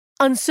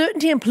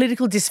Uncertainty and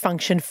political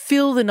dysfunction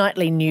fill the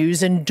nightly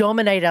news and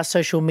dominate our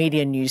social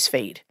media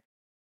newsfeed.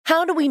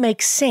 How do we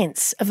make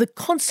sense of the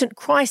constant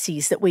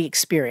crises that we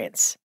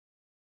experience?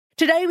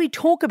 Today we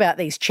talk about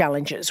these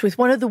challenges with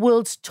one of the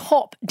world's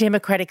top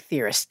democratic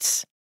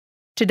theorists.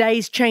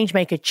 Today's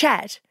ChangeMaker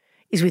chat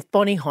is with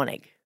Bonnie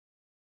Honig.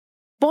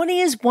 Bonnie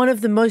is one of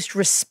the most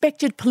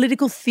respected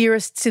political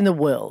theorists in the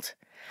world,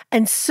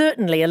 and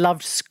certainly a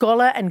loved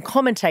scholar and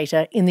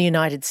commentator in the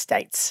United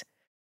States.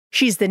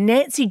 She's the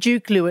Nancy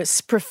Duke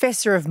Lewis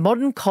Professor of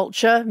Modern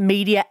Culture,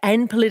 Media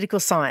and Political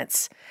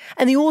Science,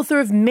 and the author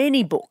of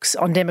many books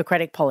on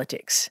democratic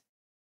politics.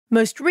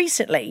 Most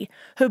recently,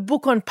 her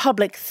book on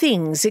public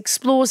things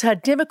explores how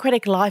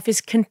democratic life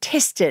is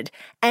contested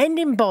and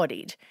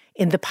embodied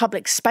in the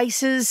public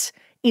spaces,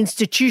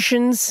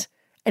 institutions,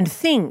 and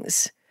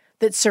things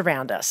that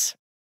surround us.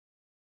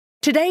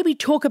 Today we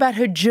talk about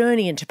her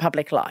journey into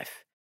public life.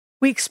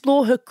 We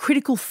explore her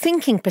critical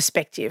thinking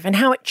perspective and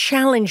how it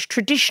challenged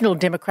traditional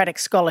democratic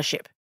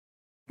scholarship.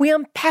 We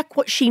unpack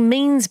what she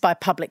means by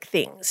public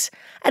things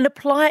and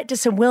apply it to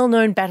some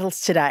well-known battles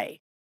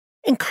today,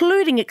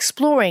 including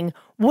exploring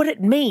what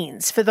it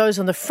means for those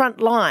on the front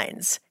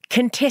lines,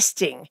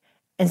 contesting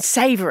and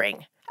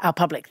savouring our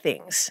public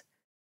things.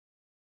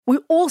 We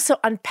also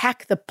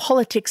unpack the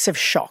politics of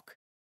shock.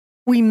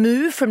 We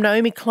move from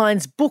Naomi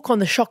Klein's book on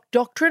the shock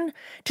doctrine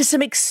to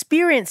some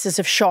experiences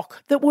of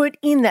shock that weren't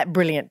in that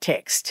brilliant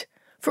text.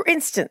 For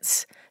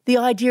instance, the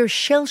idea of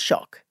shell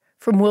shock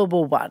from World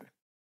War I.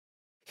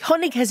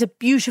 Honig has a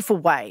beautiful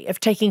way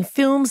of taking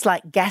films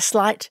like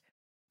Gaslight,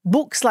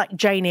 books like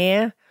Jane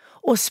Eyre,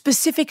 or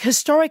specific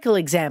historical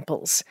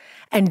examples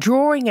and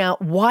drawing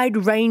out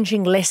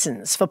wide-ranging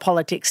lessons for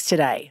politics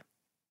today.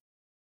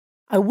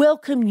 I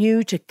welcome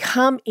you to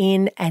come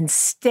in and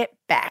step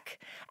back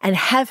and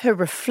have her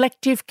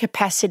reflective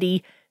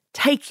capacity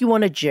take you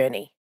on a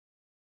journey.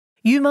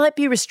 You might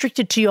be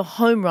restricted to your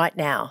home right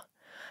now,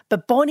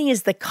 but Bonnie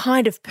is the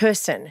kind of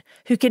person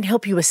who can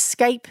help you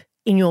escape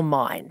in your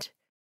mind,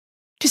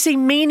 to see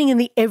meaning in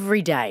the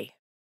everyday,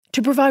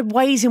 to provide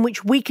ways in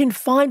which we can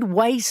find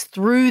ways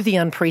through the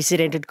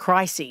unprecedented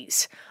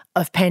crises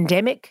of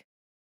pandemic,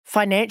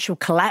 financial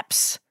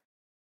collapse,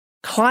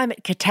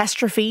 climate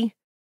catastrophe,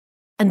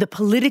 and the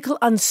political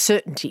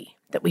uncertainty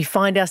that we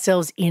find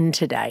ourselves in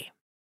today.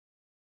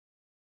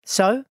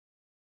 So,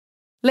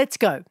 let's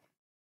go.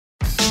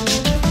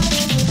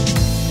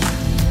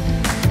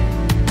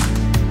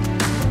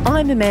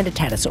 I'm Amanda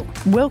Tattersall.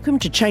 Welcome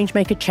to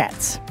ChangeMaker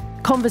Chats,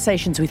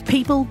 conversations with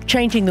people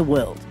changing the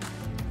world.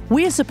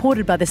 We are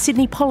supported by the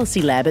Sydney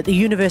Policy Lab at the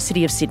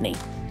University of Sydney.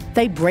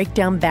 They break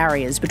down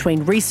barriers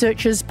between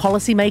researchers,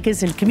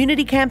 policymakers and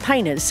community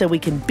campaigners so we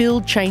can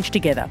build change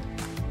together.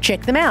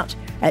 Check them out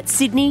at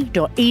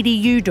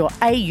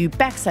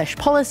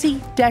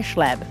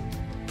sydney.edu.au/policy-lab.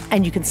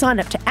 And you can sign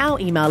up to our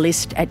email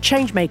list at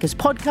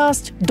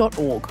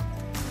changemakerspodcast.org.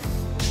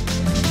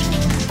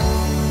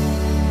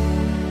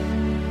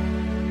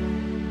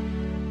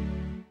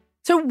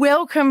 So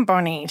welcome,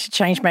 Bonnie, to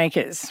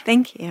Changemakers.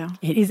 Thank you.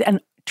 It is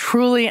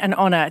truly an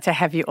honour to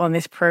have you on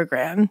this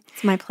program.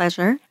 It's my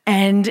pleasure.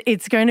 And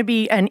it's going to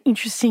be an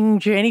interesting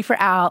journey for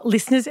our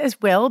listeners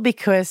as well,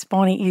 because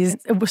Bonnie is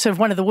sort of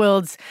one of the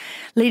world's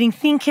leading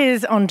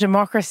thinkers on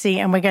democracy,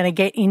 and we're going to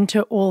get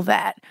into all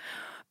that.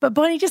 But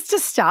Bonnie, just to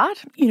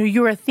start,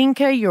 you're a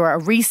thinker, you're a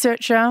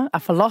researcher, a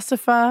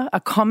philosopher,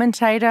 a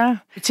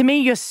commentator. To me,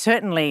 you're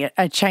certainly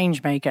a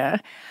change maker.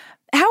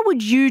 How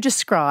would you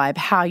describe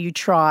how you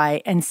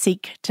try and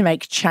seek to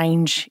make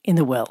change in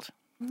the world?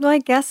 Well, I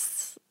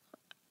guess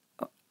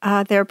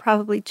there are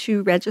probably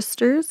two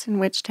registers in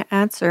which to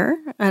answer,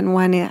 and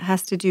one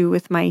has to do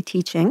with my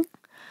teaching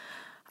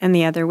and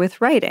the other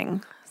with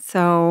writing.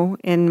 So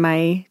in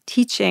my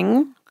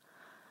teaching,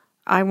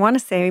 I want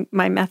to say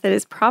my method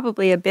is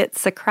probably a bit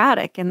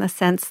Socratic in the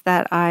sense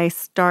that I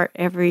start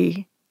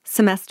every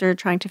semester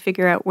trying to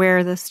figure out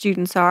where the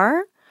students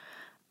are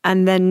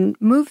and then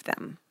move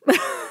them.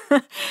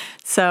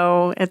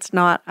 So it's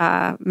not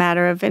a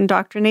matter of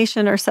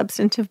indoctrination or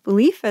substantive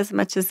belief as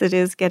much as it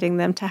is getting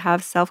them to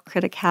have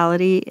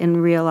self-criticality in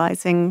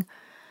realizing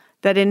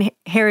that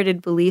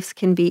inherited beliefs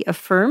can be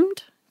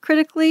affirmed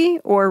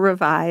critically or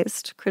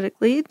revised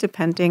critically,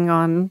 depending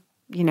on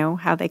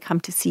how they come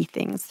to see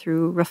things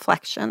through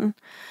reflection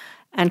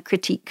and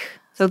critique.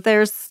 So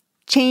there's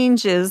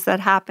changes that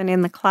happen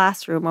in the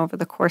classroom over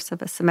the course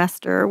of a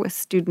semester with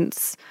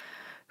students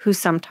who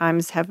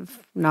sometimes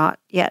have not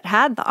yet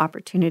had the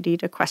opportunity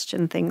to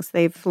question things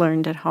they've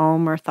learned at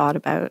home or thought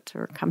about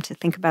or come to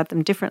think about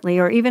them differently,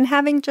 or even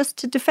having just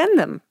to defend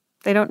them.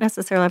 They don't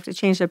necessarily have to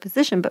change their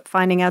position, but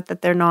finding out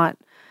that they're not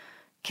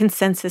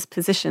consensus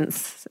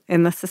positions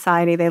in the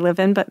society they live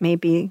in, but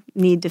maybe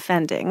need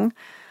defending.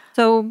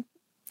 So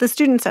the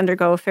students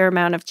undergo a fair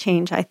amount of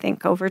change, I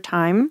think, over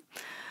time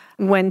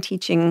when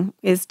teaching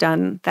is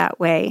done that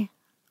way.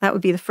 That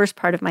would be the first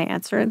part of my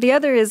answer. The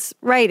other is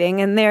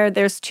writing, and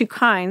there's two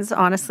kinds.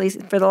 Honestly,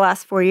 for the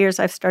last 4 years,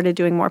 I've started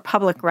doing more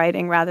public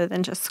writing rather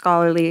than just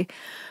scholarly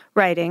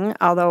writing,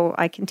 although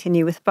I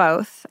continue with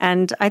both.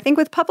 And I think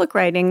with public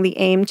writing, the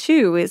aim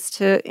too is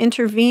to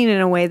intervene in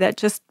a way that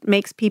just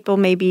makes people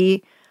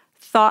maybe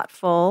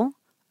thoughtful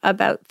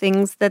about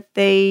things that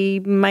they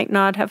might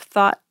not have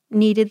thought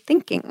needed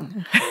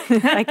thinking.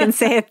 I can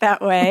say it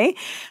that way.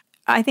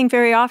 I think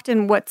very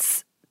often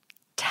what's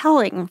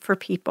telling for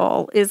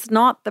people is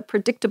not the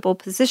predictable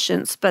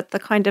positions, but the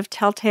kind of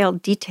telltale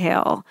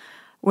detail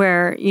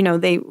where,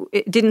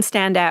 it didn't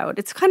stand out.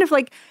 It's kind of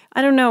like,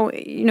 I don't know,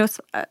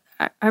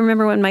 I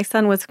remember when my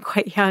son was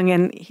quite young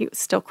and he was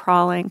still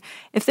crawling.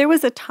 If there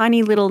was a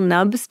tiny little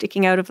nub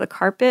sticking out of the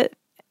carpet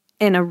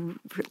in a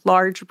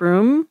large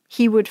room,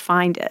 he would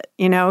find it.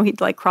 He'd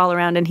like crawl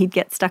around and he'd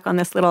get stuck on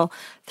this little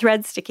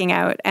thread sticking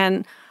out.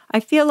 And I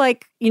feel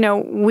like,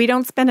 we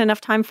don't spend enough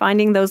time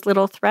finding those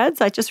little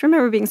threads. I just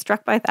remember being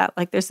struck by that.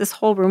 Like there's this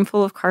whole room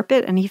full of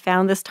carpet and he's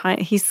found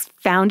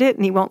it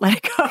and he won't let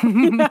it go,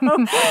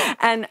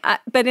 And,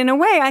 but in a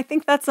way, I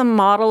think that's a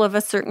model of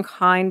a certain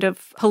kind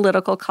of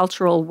political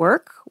cultural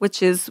work,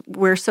 which is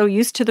we're so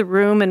used to the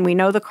room and we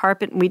know the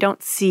carpet and we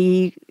don't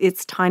see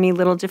its tiny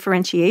little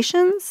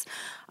differentiations.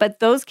 But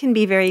those can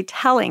be very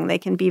telling. They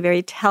can be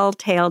very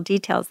telltale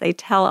details. They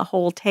tell a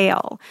whole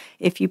tale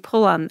if you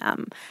pull on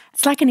them.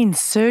 It's like an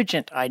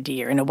insurgent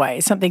idea in a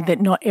way, something that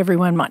not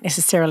everyone might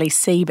necessarily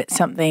see, but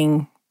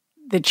something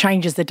that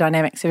changes the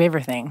dynamics of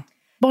everything.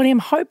 Bonnie, I'm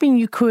hoping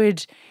you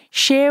could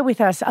share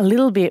with us a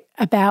little bit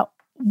about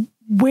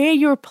where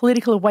your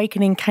political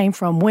awakening came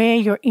from, where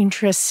your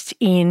interest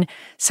in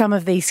some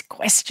of these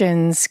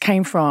questions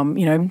came from,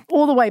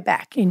 all the way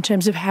back in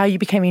terms of how you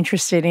became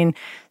interested in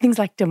things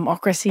like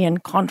democracy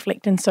and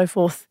conflict and so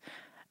forth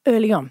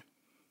early on.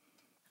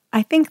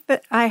 I think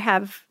that I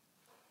have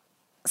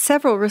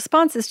several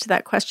responses to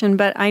that question,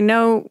 but I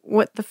know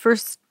what the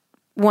first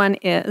one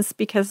is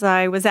because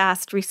I was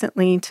asked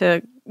recently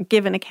to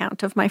give an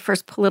account of my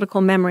first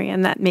political memory,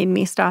 and that made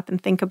me stop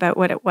and think about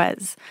what it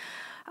was.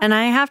 And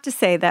I have to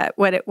say that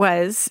what it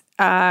was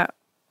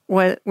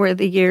were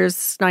the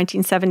years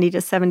 1970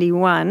 to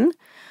 71,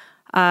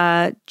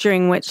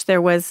 during which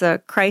there was a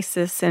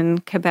crisis in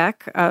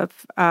Quebec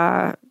of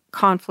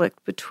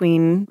conflict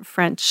between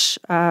French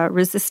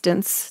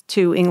resistance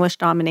to English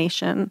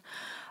domination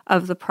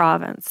of the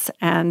province.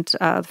 And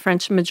the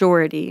French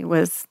majority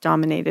was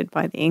dominated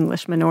by the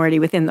English minority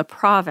within the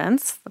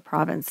province,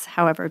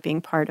 however,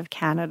 being part of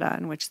Canada,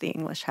 in which the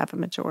English have a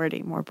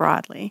majority more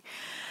broadly.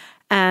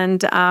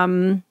 And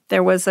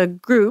there was a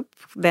group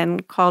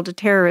then called a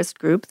terrorist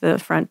group, the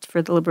Front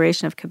for the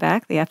Liberation of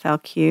Quebec, the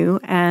FLQ,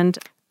 and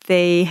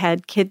they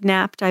had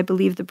kidnapped, I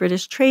believe, the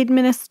British Trade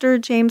Minister,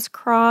 James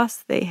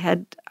Cross. They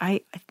had,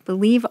 I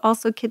believe,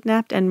 also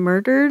kidnapped and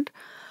murdered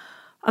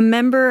a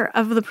member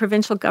of the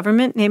provincial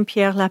government named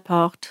Pierre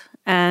Laporte.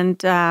 And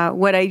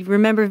what I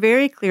remember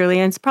very clearly,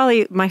 and it's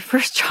probably my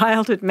first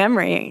childhood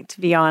memory,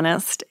 to be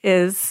honest,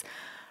 is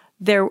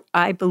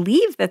I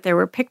believe that there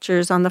were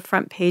pictures on the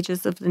front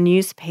pages of the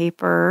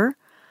newspaper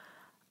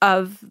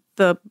of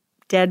the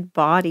dead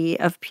body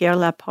of Pierre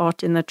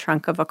Laporte in the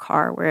trunk of a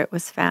car where it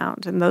was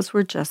found. And those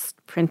were just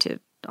printed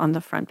on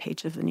the front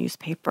page of the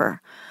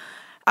newspaper.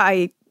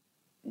 I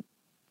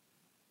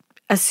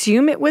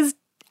assume it was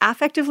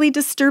affectively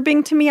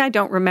disturbing to me. I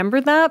don't remember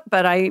that,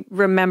 but I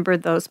remember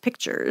those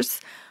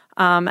pictures.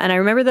 And I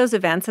remember those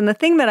events. And the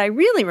thing that I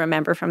really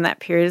remember from that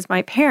period is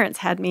my parents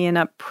had me in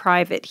a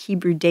private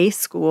Hebrew day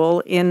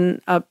school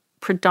in a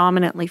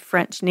predominantly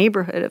French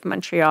neighborhood of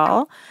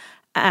Montreal,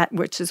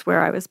 which is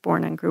where I was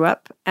born and grew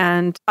up.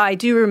 And I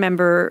do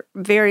remember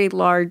very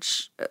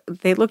large,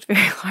 they looked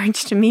very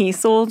large to me,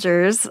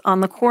 soldiers on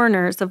the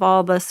corners of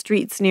all the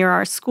streets near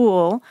our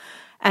school,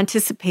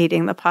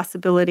 anticipating the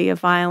possibility of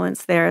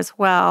violence there as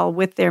well,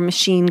 with their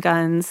machine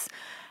guns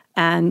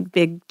and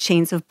big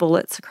chains of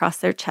bullets across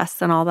their chests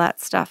and all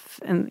that stuff.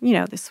 And,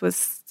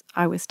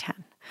 I was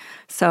 10.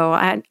 So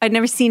I'd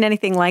never seen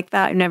anything like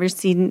that. I've never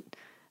seen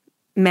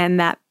men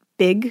that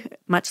big,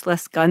 much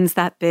less guns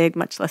that big,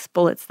 much less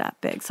bullets that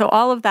big. So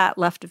all of that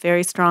left a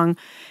very strong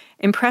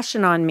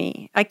impression on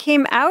me. I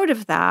came out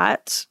of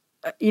that,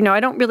 I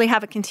don't really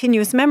have a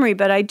continuous memory,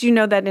 but I do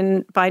know that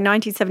by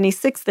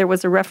 1976, there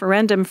was a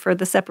referendum for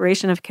the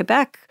separation of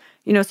Quebec.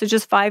 So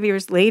just 5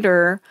 years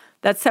later,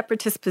 that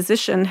separatist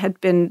position had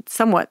been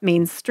somewhat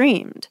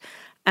mainstreamed.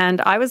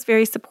 And I was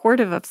very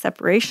supportive of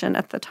separation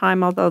at the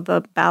time, although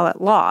the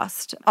ballot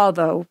lost,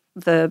 although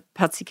the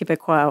Parti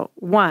Québécois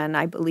won,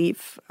 I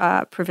believe,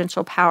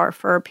 provincial power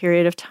for a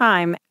period of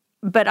time.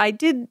 But I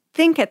did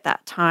think at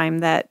that time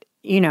that,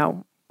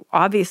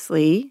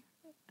 obviously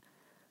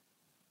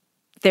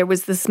there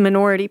was this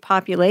majority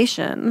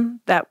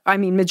population that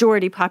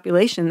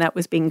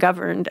was being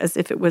governed as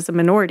if it was a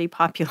minority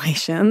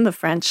population, the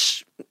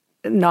French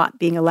not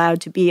being allowed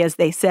to be, as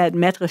they said,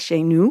 maîtres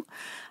chez nous,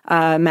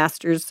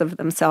 masters of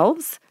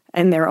themselves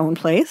in their own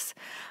place.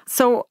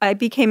 So I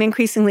became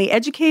increasingly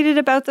educated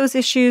about those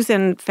issues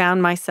and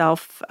found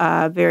myself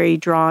very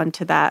drawn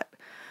to that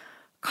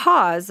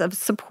cause of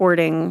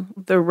supporting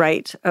the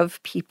right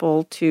of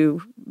people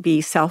to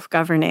be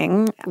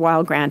self-governing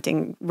while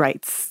granting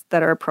rights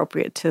that are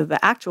appropriate to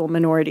the actual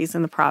minorities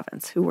in the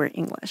province who were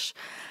English.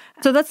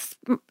 So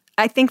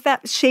I think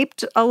that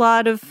shaped a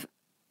lot of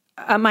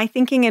my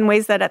thinking in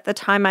ways that at the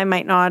time I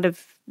might not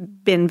have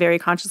been very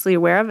consciously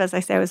aware of. As I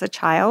say, I was a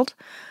child.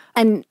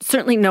 And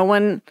certainly no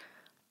one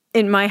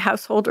in my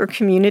household or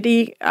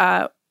community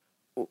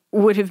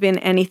would have been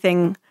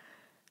anything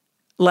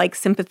like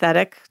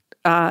sympathetic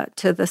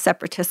to the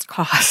separatist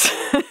cause.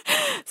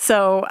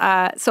 So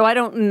I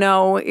don't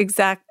know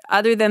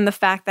other than the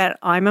fact that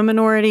I'm a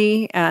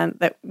minority and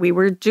that we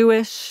were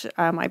Jewish.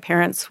 My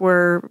parents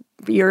were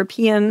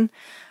European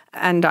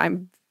and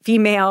I'm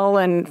female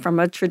and from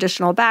a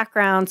traditional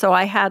background. So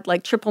I had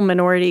like triple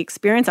minority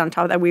experience. On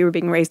top of that, we were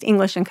being raised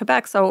English in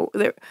Quebec. So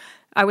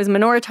I was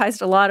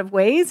minoritized a lot of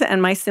ways,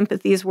 and my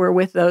sympathies were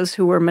with those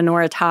who were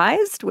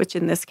minoritized, which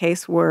in this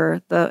case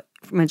were the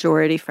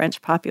majority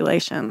French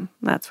population.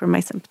 That's where my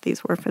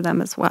sympathies were for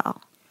them as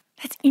well.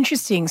 That's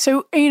interesting.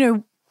 So,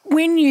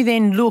 when you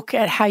then look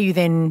at how you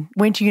then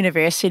went to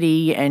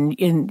university and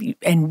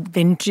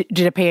then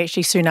did a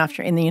PhD soon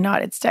after in the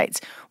United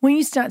States, when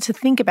you start to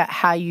think about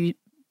how you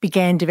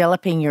began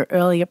developing your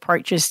early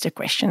approaches to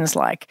questions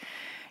like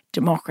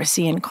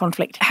democracy and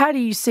conflict, how do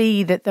you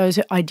see that those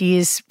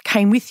ideas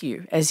came with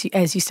you as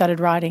you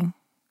started writing?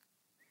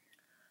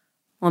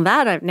 Well,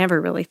 that I've never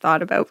really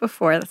thought about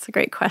before. That's a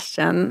great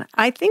question.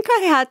 I think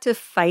I had to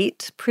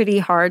fight pretty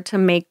hard to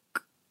make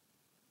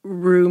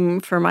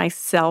room for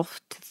myself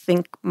to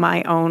think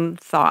my own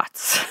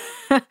thoughts.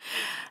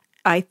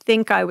 I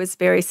think I was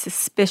very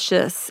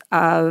suspicious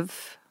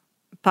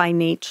by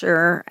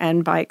nature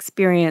and by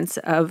experience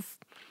of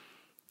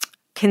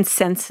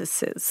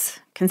consensuses.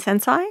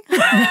 Consensi?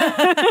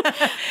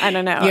 I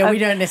don't know. Yeah, we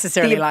don't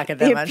necessarily like it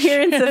that much. The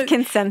appearance of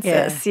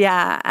consensus,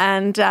 yeah.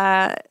 And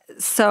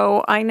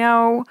so I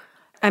know,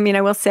 I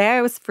will say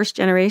I was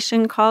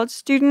first-generation college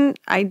student.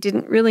 I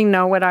didn't really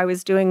know what I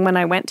was doing when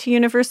I went to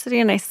university,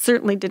 and I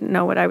certainly didn't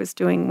know what I was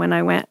doing when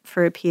I went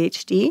for a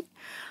PhD.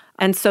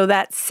 And so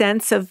that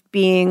sense of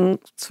being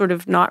sort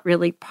of not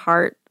really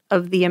part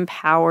of the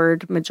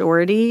empowered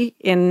majority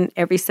in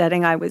every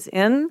setting I was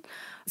in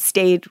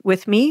stayed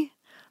with me.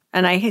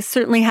 And I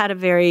certainly had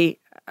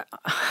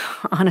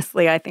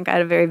honestly, I think I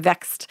had a very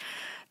vexed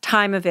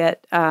time of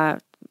it.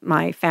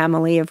 My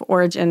family of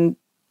origin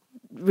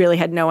really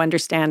had no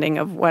understanding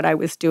of what I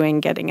was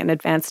doing, getting an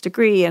advanced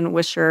degree, and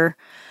was sure,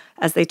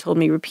 as they told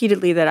me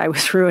repeatedly, that I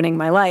was ruining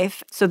my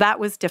life. So that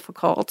was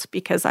difficult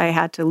because I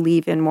had to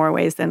leave in more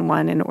ways than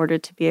one in order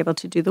to be able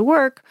to do the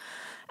work.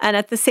 And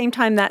at the same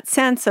time, that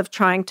sense of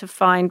trying to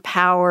find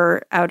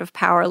power out of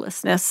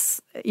powerlessness,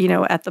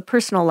 at the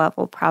personal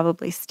level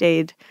probably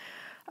stayed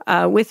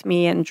with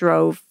me and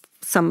drove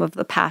some of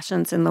the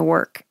passions in the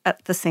work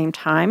at the same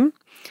time.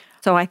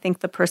 So I think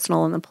the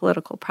personal and the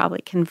political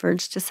probably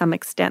converged to some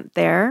extent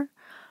there.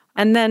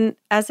 And then,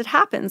 as it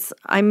happens,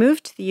 I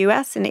moved to the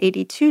U.S. in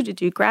 1982 to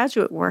do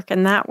graduate work,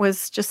 and that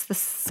was just the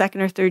second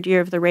or third year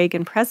of the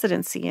Reagan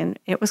presidency. And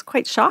it was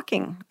quite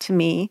shocking to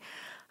me,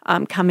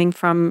 coming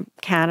from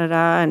Canada,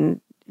 and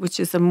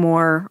which is a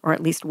more, or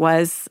at least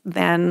was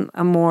then,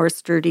 a more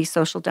sturdy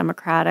social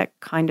democratic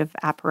kind of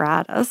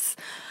apparatus.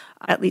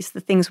 At least the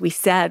things we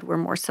said were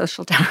more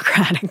social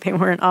democratic. They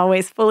weren't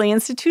always fully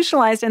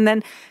institutionalized. And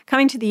then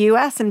coming to the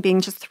U.S. and being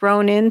just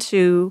thrown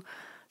into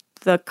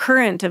the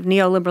current of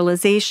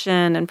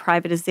neoliberalization and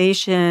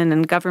privatization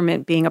and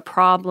government being a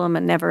problem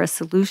and never a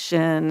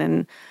solution,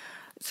 and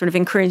sort of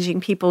encouraging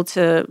people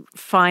to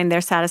find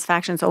their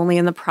satisfactions only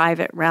in the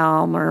private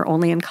realm or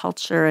only in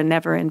culture and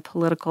never in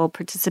political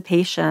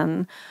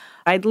participation.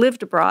 I'd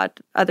lived abroad,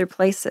 other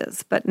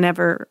places, but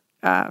never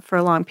for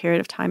a long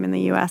period of time in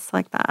the U.S.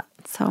 like that.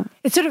 So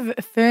it sort of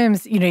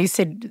affirms, you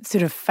said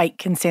sort of fake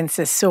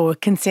consensus, or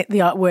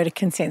the word of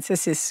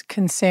consensus is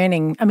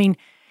concerning.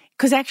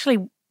 Because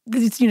actually,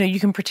 you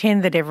can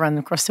pretend that everyone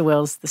across the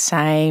world is the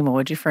same,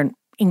 or different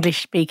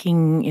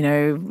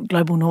English-speaking,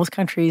 global north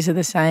countries are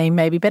the same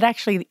maybe, but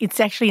actually it's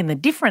actually in the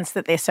difference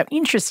that they're so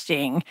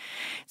interesting.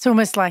 It's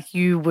almost like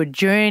you were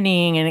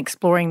journeying and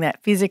exploring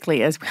that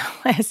physically as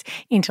well as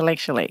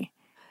intellectually.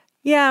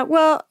 Yeah,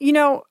 well,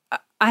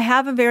 I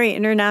have a very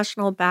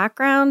international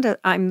background.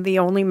 I'm the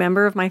only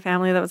member of my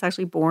family that was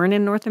actually born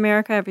in North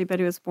America.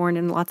 Everybody was born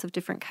in lots of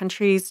different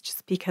countries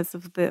just because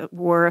of the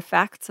war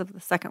effects of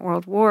the Second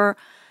World War.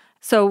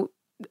 So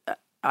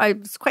I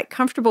was quite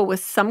comfortable with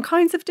some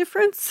kinds of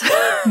difference.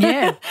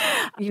 Yeah.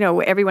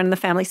 Everyone in the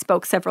family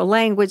spoke several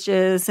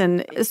languages.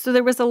 And so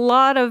there was a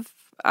lot of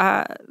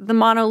the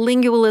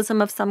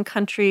monolingualism of some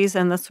countries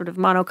and the sort of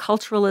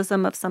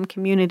monoculturalism of some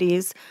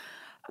communities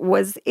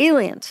was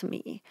alien to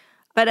me.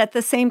 But at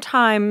the same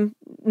time,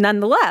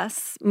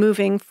 nonetheless,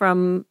 moving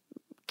from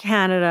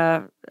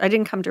Canada, I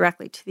didn't come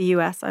directly to the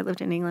U.S. I lived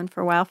in England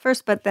for a while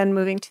first, but then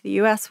moving to the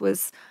U.S.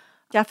 was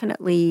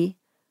definitely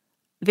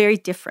very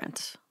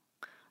different.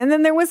 And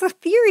then there was a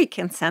theory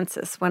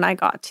consensus when I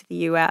got to the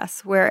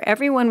U.S. where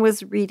everyone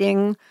was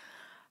reading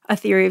A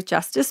Theory of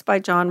Justice by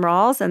John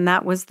Rawls, and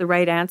that was the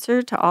right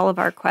answer to all of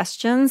our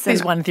questions.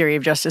 There's one theory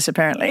of justice,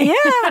 apparently.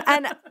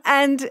 Yeah,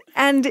 and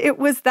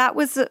that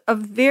was a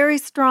very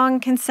strong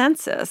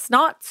consensus.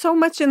 Not so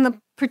much in the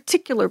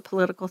particular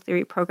political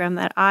theory program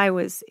that I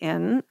was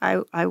in.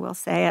 I will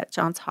say at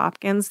Johns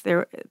Hopkins,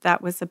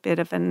 that was a bit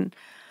of a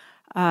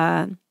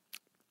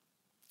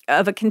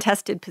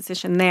contested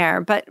position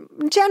there, but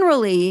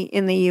generally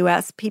in the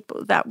U.S.,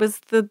 that was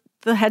the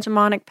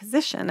hegemonic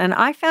position. And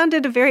I found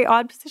it a very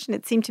odd position.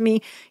 It seemed to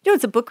me,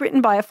 it's a book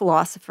written by a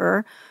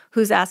philosopher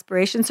whose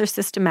aspirations are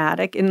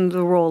systematic in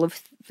the role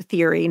of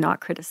theory,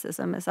 not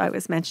criticism, as I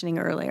was mentioning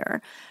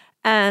earlier.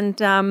 And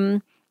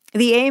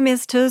the aim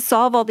is to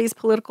solve all these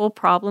political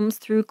problems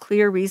through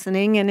clear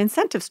reasoning and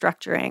incentive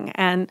structuring.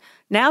 And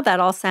now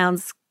that all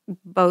sounds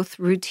both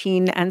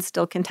routine and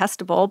still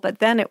contestable, but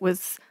then it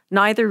was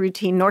neither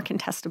routine nor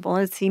contestable.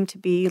 And it seemed to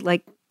be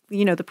like,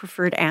 the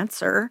preferred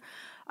answer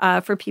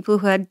for people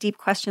who had deep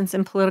questions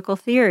in political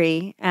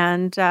theory.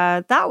 And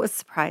that was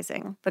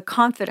surprising, the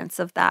confidence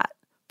of that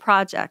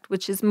project,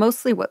 which is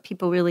mostly what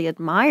people really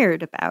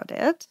admired about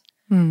it,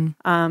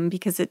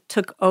 because it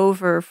took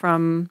over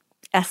from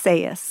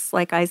essayists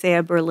like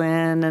Isaiah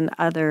Berlin and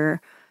other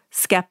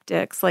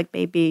skeptics like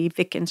maybe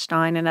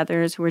Wittgenstein and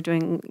others who were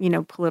doing,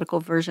 political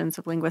versions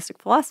of linguistic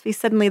philosophy.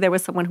 Suddenly there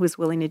was someone who was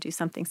willing to do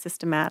something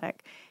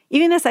systematic.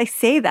 Even as I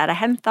say that, I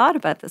hadn't thought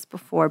about this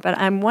before, but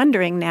I'm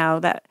wondering now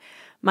that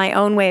my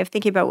own way of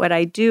thinking about what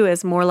I do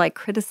is more like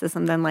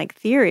criticism than like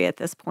theory at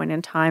this point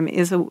in time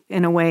is,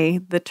 in a way,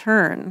 the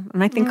turn.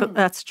 And I think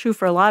that's true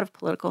for a lot of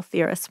political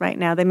theorists right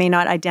now. They may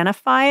not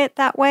identify it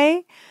that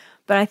way,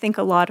 but I think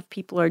a lot of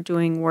people are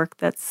doing work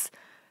that's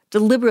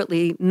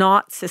deliberately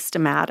not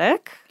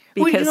systematic.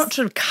 Well, you're not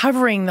sort of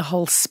covering the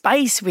whole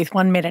space with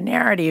one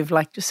meta-narrative,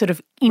 like just sort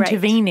of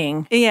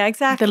intervening. Right. Yeah,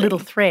 exactly. The little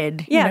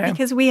thread. Yeah,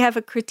 because we have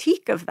a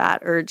critique of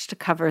that urge to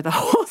cover the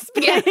whole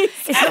space. Yeah.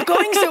 It's not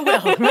going so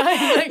well,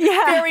 right?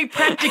 Very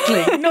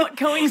practically, not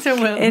going so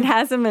well. It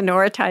has a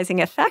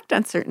minoritizing effect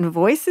on certain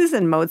voices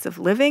and modes of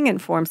living and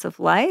forms of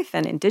life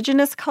and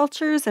indigenous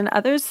cultures and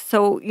others.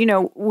 So,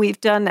 we've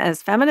done,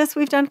 as feminists,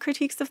 we've done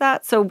critiques of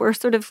that. So we're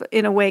sort of,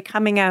 in a way,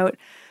 coming out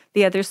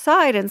the other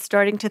side and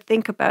starting to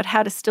think about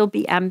how to still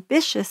be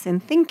ambitious in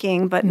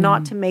thinking, but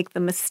not to make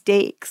the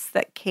mistakes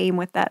that came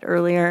with that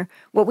earlier,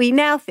 what we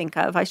now think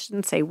of, I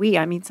shouldn't say we,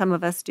 I mean some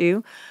of us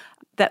do,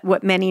 that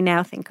what many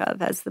now think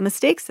of as the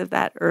mistakes of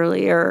that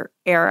earlier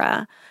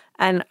era.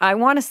 And I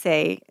want to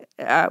say,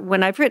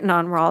 when I've written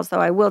on Rawls, though,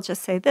 I will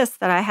just say this,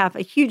 that I have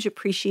a huge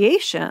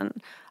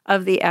appreciation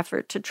of the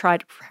effort to try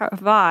to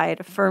provide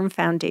a firm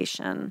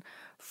foundation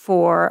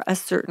for a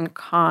certain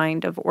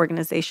kind of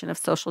organization of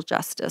social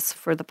justice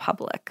for the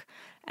public.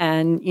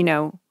 And,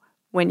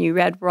 when you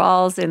read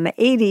Rawls in the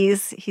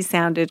 80s, he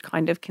sounded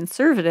kind of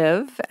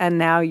conservative. And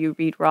now you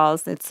read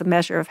Rawls, it's a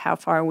measure of how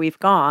far we've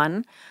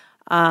gone,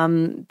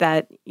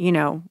 that,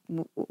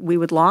 we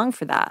would long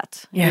for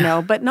that,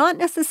 but not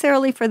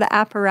necessarily for the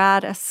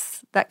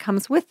apparatus that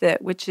comes with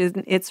it, which is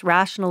its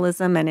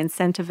rationalism and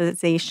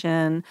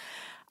incentivization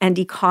and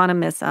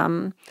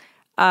economism.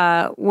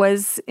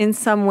 Was in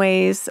some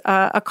ways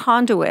a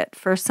conduit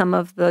for some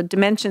of the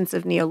dimensions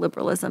of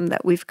neoliberalism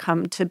that we've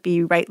come to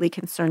be rightly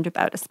concerned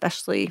about,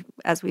 especially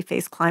as we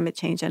face climate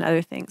change and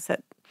other things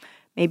that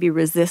maybe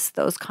resist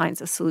those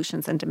kinds of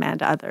solutions and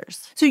demand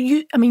others. So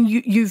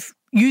you've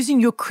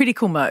using your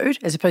critical mode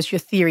as opposed to your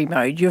theory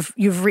mode.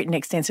 You've written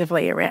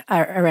extensively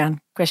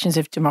around questions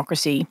of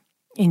democracy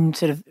in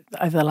sort of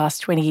over the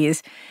last 20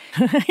 years.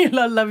 I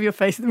love your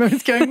face at the moment.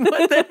 It's going,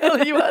 what the hell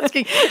are you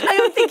asking?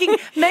 I'm thinking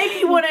maybe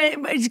you want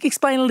to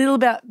explain a little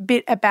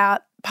bit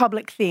about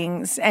public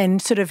things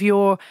and sort of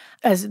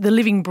as the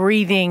living,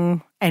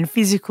 breathing and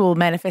physical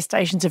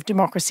manifestations of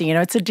democracy.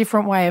 It's a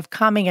different way of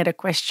coming at a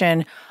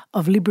question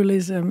of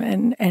liberalism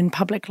and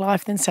public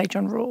life than, say,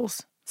 John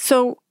Rawls.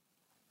 So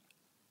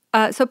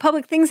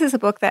Public Things is a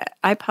book that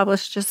I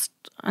published just,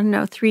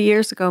 3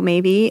 years ago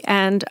maybe,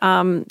 and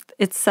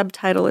its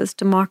subtitle is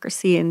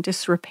Democracy in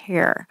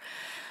Disrepair.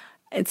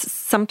 It's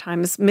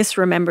sometimes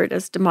misremembered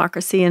as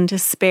Democracy in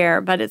Despair,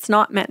 but it's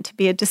not meant to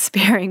be a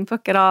despairing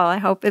book at all. I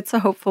hope it's a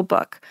hopeful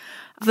book.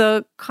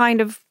 The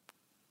kind of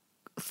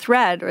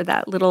thread or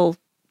that little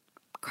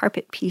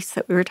carpet piece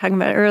that we were talking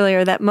about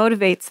earlier that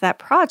motivates that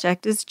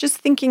project is just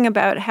thinking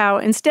about how,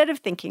 instead of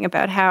thinking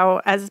about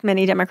how, as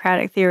many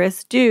democratic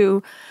theorists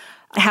do,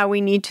 how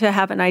we need to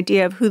have an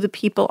idea of who the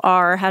people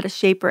are, how to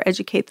shape or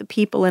educate the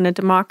people in a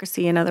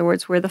democracy. In other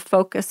words, where the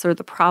focus or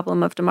the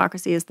problem of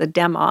democracy is the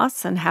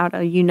demos and how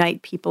to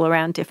unite people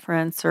around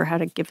difference or how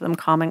to give them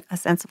a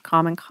sense of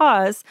common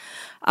cause,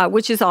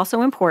 which is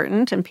also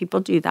important, and people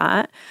do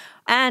that.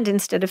 And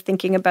instead of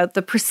thinking about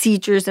the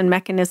procedures and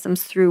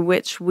mechanisms through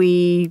which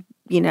we,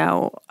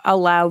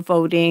 allow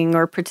voting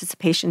or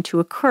participation to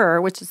occur,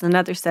 which is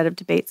another set of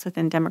debates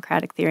within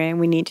democratic theory,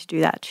 and we need to do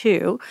that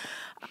too.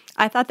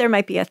 I thought there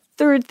might be a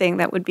third thing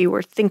that would be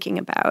worth thinking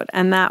about,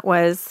 and that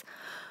was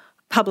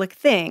public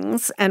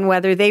things and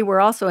whether they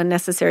were also a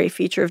necessary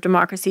feature of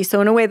democracy.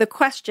 So in a way, the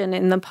question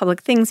in the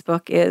public things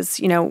book is,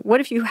 what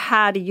if you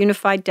had a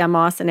unified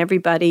demos and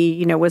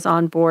everybody, was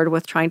on board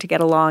with trying to get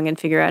along and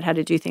figure out how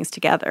to do things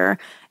together,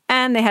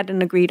 and they had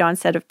an agreed on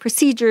set of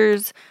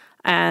procedures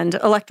and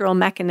electoral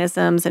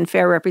mechanisms and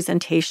fair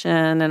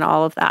representation and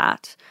all of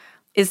that.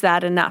 Is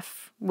that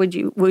enough? Would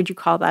you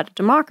call that a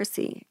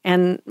democracy?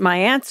 And my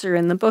answer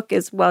in the book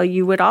is, well,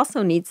 you would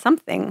also need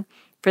something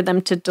for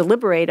them to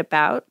deliberate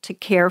about, to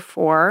care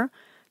for,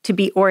 to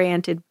be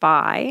oriented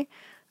by.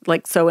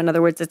 So in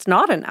other words, it's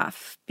not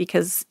enough,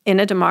 because in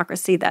a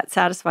democracy that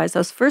satisfies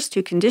those first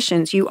two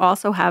conditions, you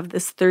also have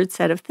this third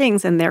set of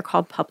things, and they're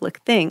called public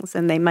things.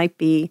 And they might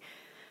be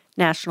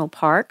national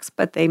parks,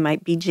 but they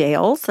might be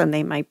jails, and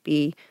they might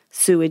be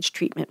sewage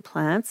treatment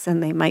plants,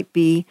 and they might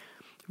be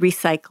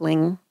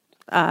recycling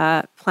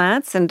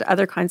plants and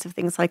other kinds of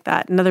things like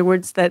that. In other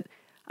words, that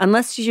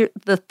unless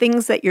the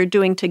things that you're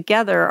doing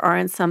together are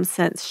in some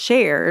sense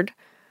shared,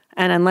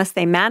 and unless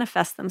they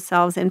manifest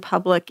themselves in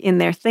public in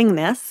their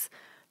thingness,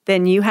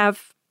 then you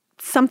have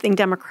something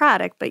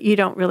democratic, but you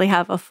don't really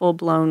have a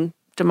full-blown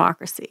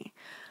democracy.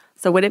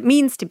 So what it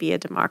means to be a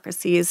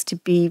democracy is to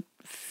be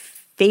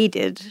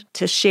fated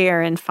to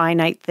share in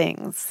finite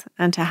things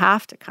and to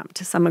have to come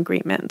to some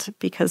agreement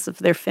because of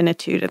their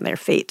finitude and their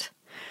fate.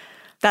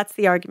 That's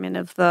the argument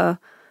of the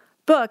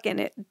book, and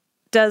it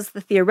does the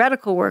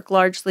theoretical work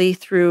largely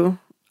through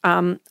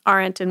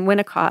Arendt and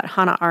Winnicott,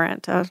 Hannah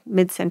Arendt, a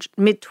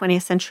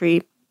mid-20th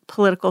century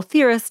political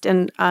theorist,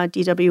 and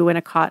D.W.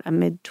 Winnicott, a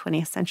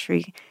mid-20th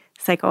century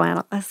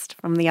psychoanalyst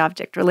from the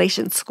Object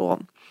Relations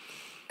School.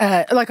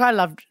 I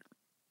loved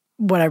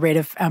what I read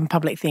of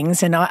public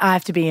things, and I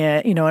have to be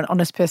an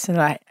honest person.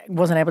 I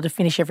wasn't able to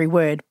finish every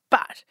word,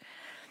 but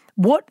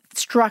what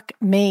struck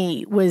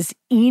me was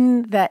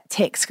in that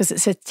text, because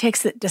it's a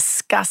text that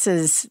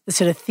discusses the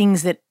sort of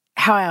things that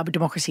how our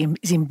democracy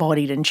is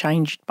embodied and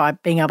changed by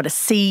being able to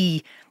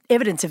see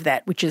evidence of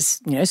that, which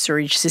is,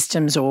 sewage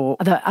systems or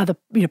other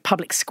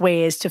public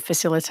squares to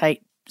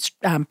facilitate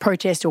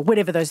protest or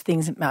whatever those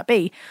things might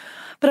be.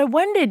 But I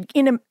wondered,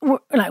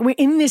 we're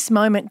in this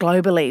moment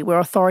globally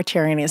where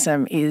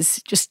authoritarianism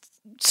is just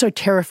so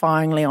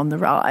terrifyingly on the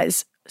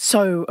rise,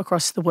 so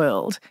across the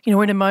world.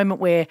 We're in a moment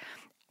where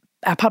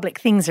our public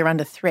things are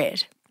under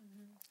threat.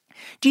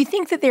 Do you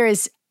think that there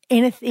is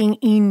anything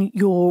in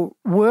your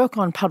work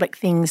on public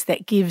things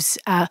that gives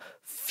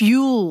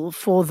fuel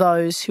for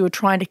those who are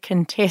trying to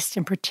contest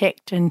and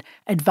protect and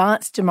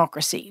advance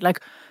democracy?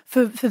 Like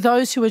for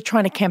those who are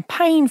trying to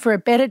campaign for a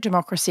better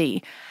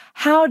democracy,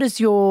 how does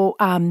your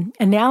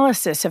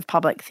analysis of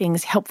public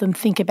things help them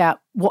think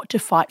about what to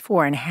fight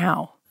for and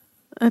how?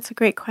 That's a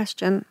great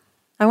question.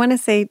 I want to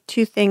say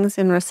two things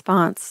in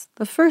response.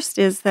 The first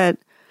is that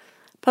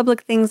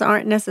public things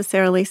aren't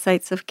necessarily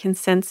sites of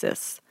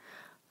consensus.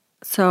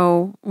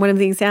 So one of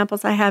the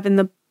examples I have in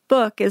the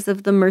book is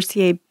of the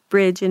Mercier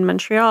Bridge in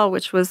Montreal,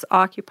 which was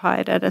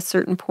occupied at a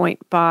certain point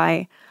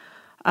by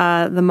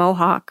the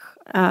Mohawk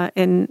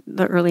in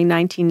the early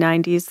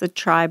 1990s, the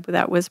tribe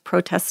that was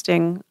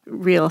protesting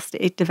real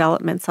estate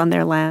developments on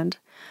their land.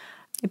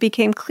 It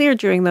became clear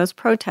during those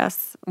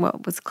protests, well,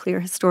 it was clear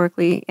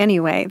historically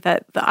anyway,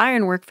 that the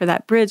ironwork for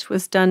that bridge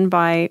was done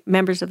by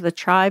members of the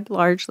tribe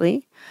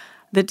largely.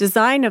 The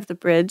design of the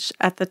bridge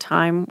at the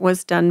time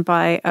was done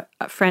by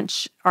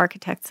French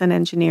architects and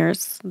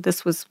engineers.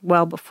 This was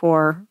well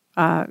before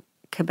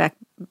Quebec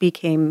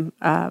became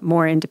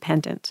more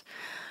independent.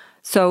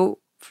 So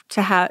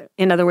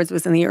in other words, it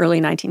was in the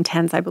early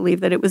 1910s, I believe,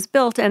 that it was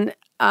built. And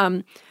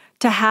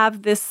to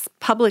have this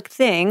public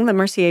thing, the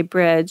Mercier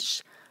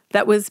Bridge,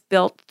 that was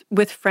built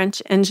with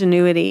French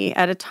ingenuity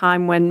at a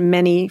time when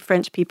many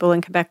French people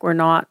in Quebec were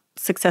not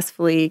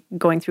successfully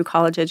going through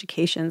college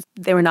educations.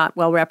 They were not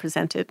well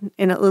represented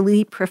in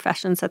elite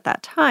professions at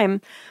that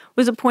time,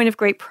 was a point of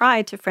great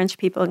pride to French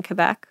people in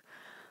Quebec.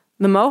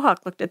 The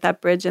Mohawk looked at that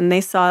bridge and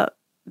they saw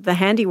the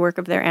handiwork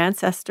of their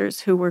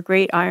ancestors who were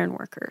great iron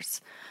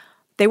workers.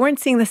 They weren't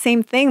seeing the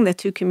same thing, the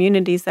two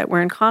communities that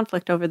were in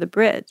conflict over the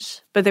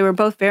bridge, but they were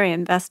both very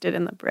invested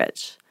in the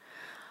bridge.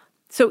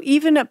 So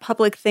even a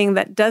public thing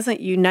that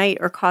doesn't unite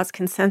or cause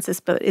consensus,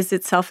 but is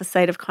itself a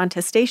site of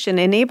contestation,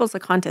 enables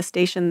a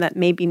contestation that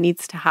maybe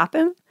needs to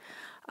happen.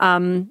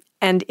 And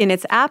in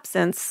its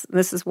absence,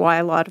 this is why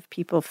a lot of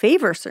people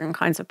favor certain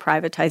kinds of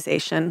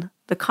privatization,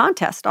 the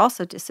contest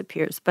also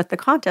disappears. But the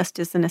contest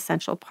is an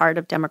essential part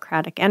of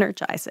democratic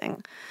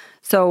energizing.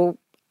 So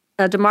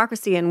a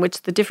democracy in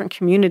which the different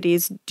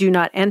communities do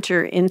not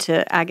enter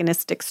into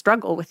agonistic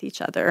struggle with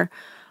each other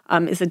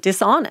is a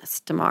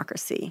dishonest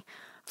democracy.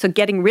 So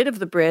getting rid of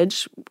the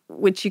bridge,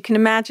 which you can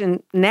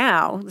imagine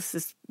now, this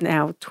is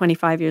now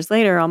 25 years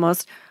later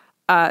almost,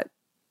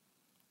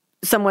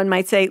 someone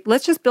might say,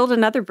 let's just build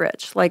another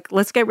bridge. Like,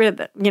 let's get rid of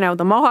it.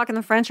 The Mohawk and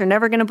the French are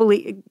never going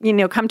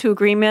to come to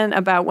agreement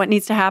about what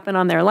needs to happen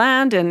on their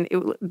land, and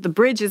the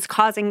bridge is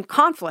causing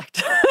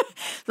conflict.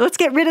 Let's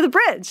get rid of the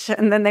bridge,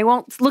 and then they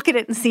won't look at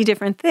it and see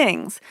different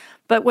things.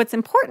 But what's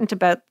important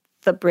about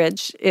the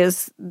bridge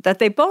is that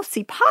they both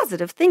see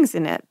positive things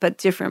in it, but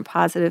different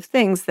positive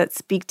things that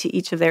speak to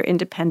each of their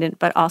independent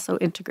but also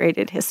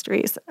integrated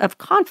histories of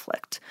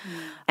conflict.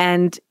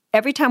 And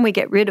every time we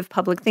get rid of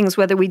public things,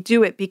 whether we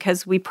do it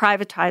because we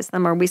privatize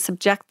them or we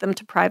subject them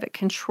to private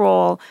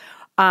control,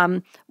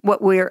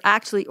 what we're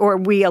actually, or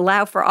we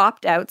allow for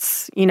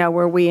opt-outs,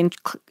 where we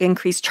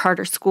increase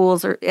charter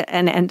schools,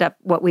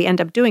 what we end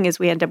up doing is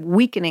we end up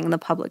weakening the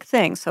public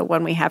thing. So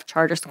when we have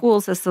charter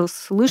schools as the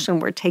solution,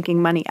 we're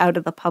taking money out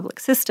of the public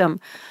system.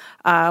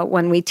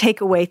 When we take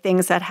away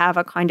things that have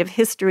a kind of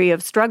history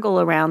of struggle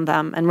around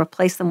them and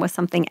replace them with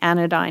something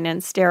anodyne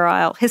and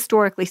sterile,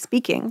 historically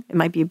speaking, it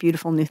might be a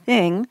beautiful new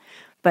thing,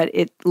 but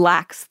it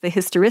lacks the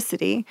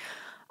historicity.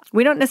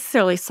 We don't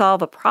necessarily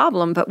solve a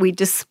problem, but we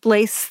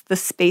displace the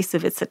space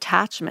of its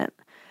attachment.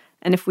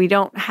 And if we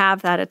don't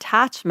have that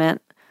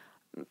attachment,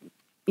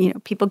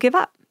 people give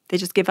up. They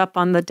just give up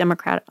on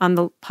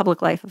the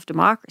public life of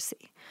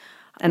democracy.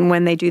 And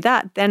when they do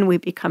that, then we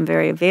become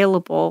very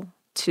available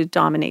to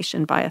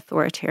domination by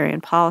authoritarian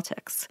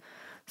politics.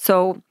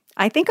 So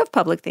I think of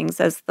public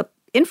things as the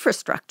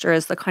infrastructure,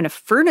 as the kind of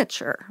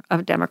furniture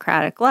of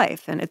democratic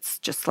life. And it's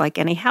just like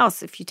any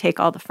house. If you take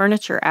all the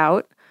furniture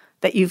out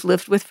that you've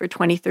lived with for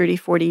 20, 30,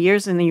 40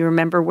 years, and then you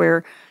remember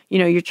where,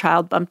 your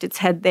child bumped its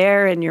head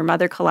there and your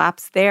mother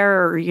collapsed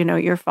there, or,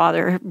 your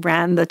father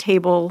ran the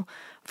table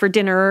for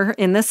dinner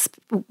in this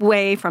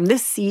way from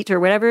this seat or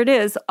whatever it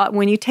is,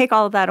 when you take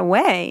all of that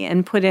away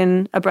and put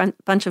in a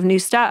bunch of new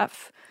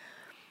stuff,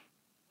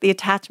 the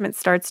attachment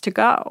starts to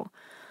go.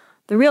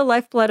 The real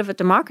lifeblood of a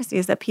democracy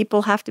is that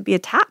people have to be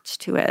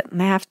attached to it,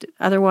 and they have to,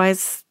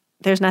 otherwise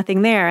there's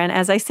nothing there. And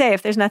as I say,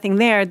 if there's nothing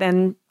there,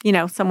 then,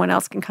 someone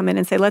else can come in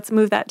and say, let's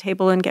move that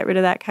table and get rid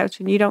of that couch.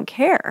 And you don't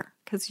care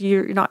because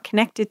you're not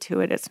connected to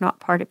it. It's not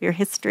part of your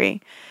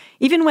history.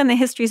 Even when the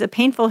history is a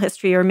painful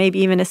history, or maybe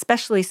even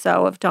especially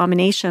so of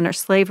domination or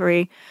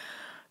slavery,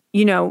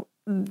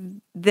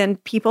 then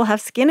people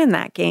have skin in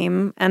that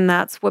game, and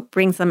that's what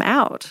brings them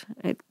out.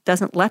 It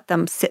doesn't let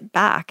them sit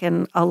back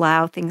and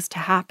allow things to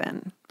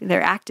happen.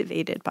 They're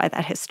activated by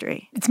that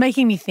history. It's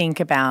making me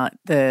think about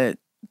the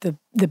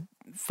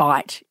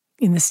fight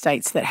in the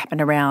States that happen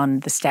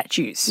around the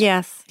statues.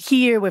 Yes.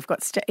 Here we've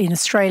got, in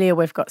Australia,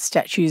 we've got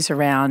statues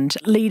around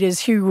leaders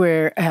who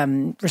were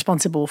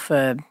responsible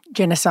for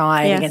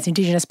genocide against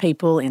Indigenous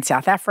people. In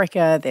South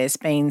Africa, there's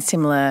been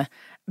similar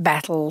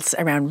battles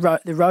around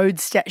the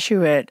Rhodes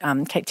statue at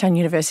Cape Town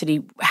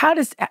University. How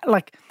does,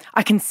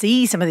 I can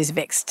see some of this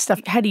vexed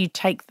stuff. How do you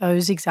take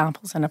those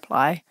examples and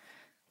apply?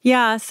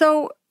 Yeah,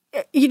 so,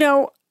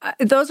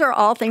 those are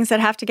all things that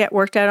have to get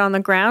worked out on the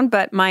ground,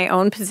 but my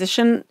own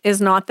position is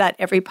not that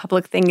every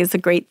public thing is a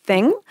great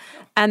thing,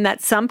 and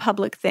that some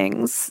public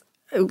things,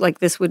 like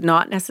this would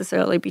not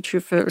necessarily be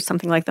true for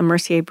something like the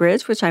Mercier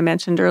Bridge, which I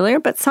mentioned earlier,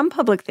 but some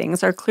public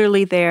things are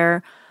clearly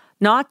there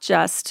not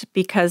just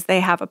because they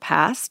have a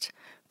past,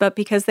 but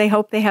because they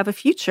hope they have a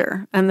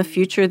future, and the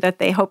future that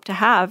they hope to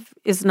have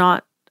is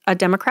not a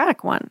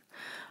democratic one.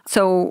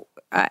 So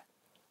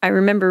I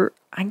remember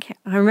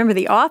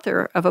the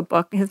author of a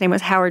book. His name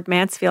was Howard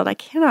Mansfield. I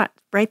cannot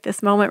right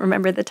this moment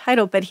remember the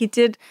title, but he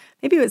did,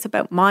 maybe it was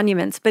about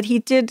monuments, but he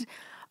did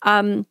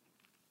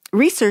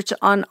research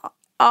on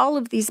all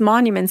of these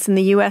monuments in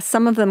the U.S.,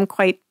 some of them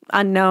quite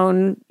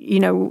unknown,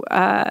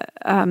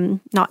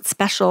 not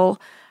special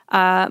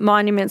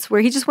monuments, where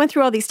he just went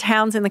through all these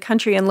towns in the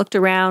country and looked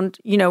around,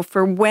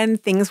 for when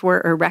things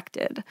were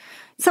erected.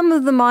 Some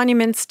of the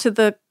monuments to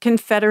the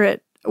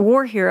Confederate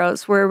war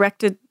heroes were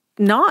erected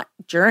not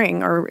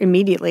during or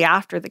immediately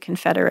after the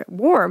Confederate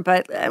War,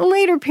 but at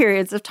later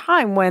periods of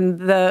time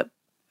when the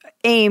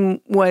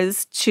aim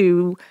was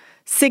to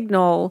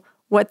signal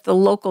what the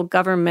local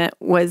government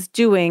was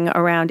doing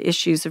around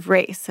issues of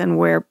race and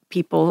where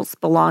people's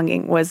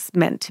belonging was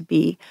meant to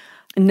be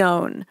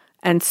known.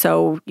 And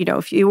so,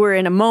 if you were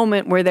in a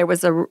moment where there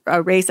was a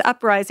race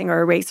uprising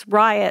or a race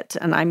riot,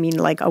 and I mean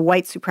like a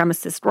white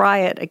supremacist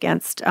riot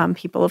against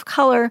people of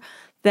color,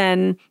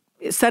 then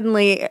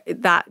suddenly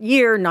that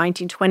year,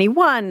 1921,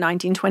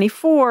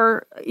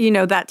 1924,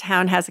 that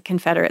town has a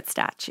Confederate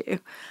statue.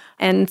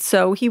 And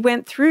so he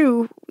went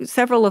through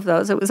several of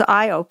those. It was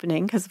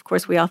eye-opening because, of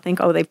course, we all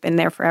think, oh, they've been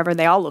there forever.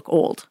 They all look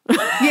old.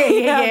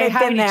 Yeah.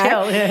 How would you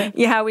tell?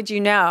 Yeah, how would you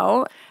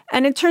know?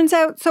 And it turns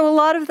out, so a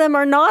lot of them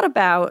are not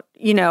about,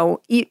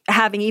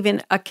 having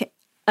even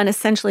an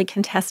essentially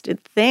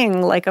contested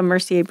thing like a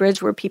Mercier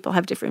Bridge where people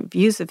have different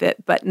views of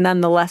it, but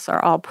nonetheless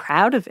are all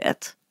proud of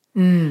it.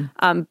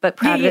 But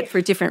proud of it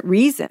for different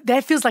reasons.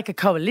 That feels like a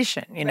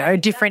coalition,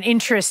 different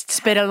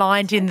interests but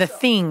aligned in the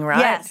thing, right?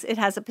 Yes, it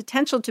has a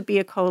potential to be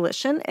a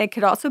coalition. It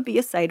could also be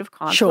a site of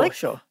conflict.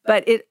 Sure.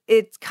 But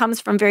it comes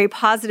from very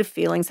positive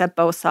feelings that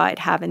both sides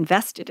have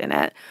invested in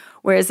it.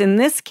 Whereas in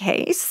this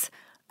case,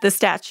 the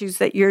statues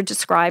that you're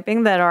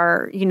describing that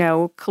are,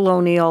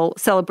 colonial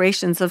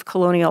celebrations of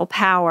colonial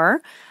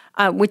power,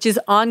 which is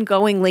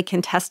ongoingly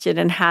contested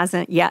and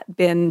hasn't yet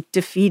been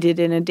defeated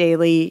in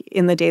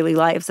the daily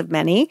lives of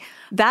many,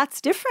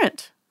 that's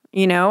different,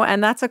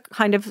 and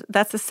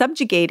that's a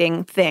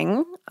subjugating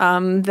thing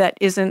that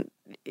isn't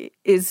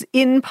is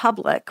in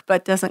public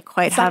but doesn't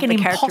quite have the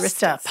characteristics.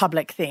 It's like an imposter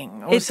public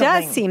thing or it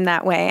something. does seem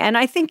that way. And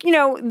I think,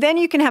 then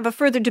you can have a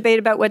further debate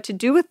about what to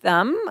do with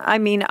them. I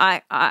mean,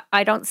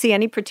 I don't see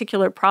any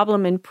particular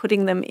problem in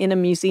putting them in a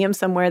museum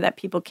somewhere that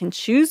people can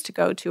choose to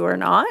go to or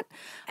not,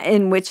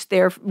 in which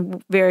they're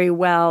very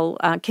well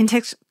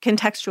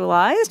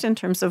contextualized in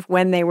terms of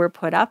when they were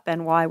put up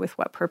and why, with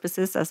what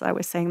purposes, as I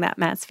was saying that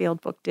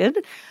Mansfield book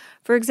did,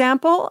 for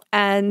example.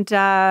 And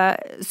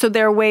so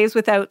there are ways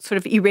without sort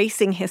of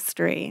erasing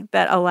history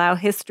that allow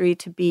history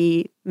to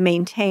be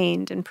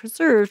maintained and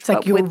preserved. It's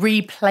like you're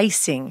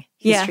replacing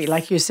history, Yes.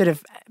 like you're sort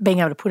of being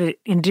able to put it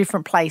in a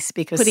different place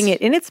because... Putting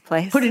it in its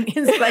place. Put it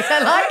in its place.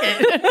 I like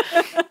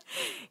it.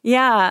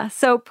 Yeah,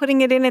 so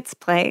putting it in its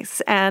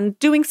place and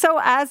doing so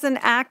as an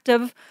act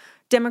of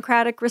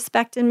democratic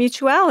respect and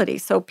mutuality.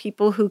 So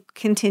people who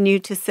continue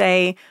to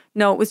say,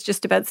 no, it was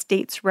just about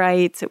states'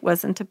 rights, it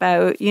wasn't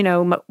about,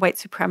 white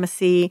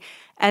supremacy,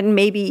 and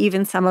maybe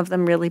even some of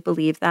them really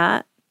believe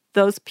that,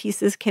 those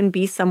pieces can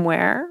be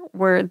somewhere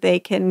where they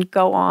can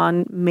go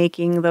on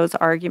making those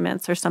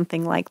arguments or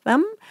something like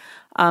them,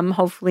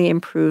 hopefully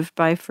improved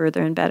by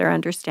further and better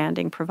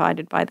understanding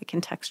provided by the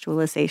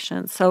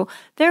contextualization. So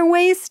there are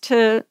ways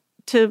to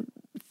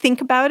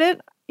think about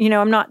it.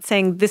 I'm not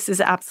saying this is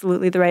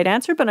absolutely the right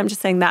answer, but I'm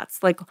just saying that's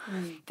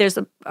there's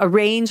a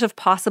range of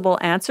possible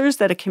answers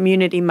that a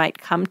community might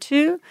come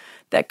to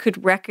that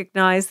could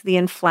recognize the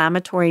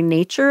inflammatory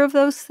nature of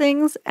those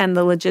things and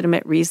the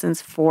legitimate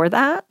reasons for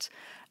that,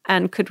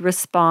 and could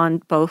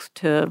respond both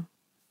to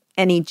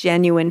any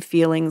genuine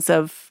feelings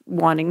of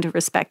wanting to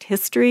respect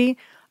history,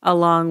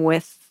 along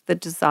with the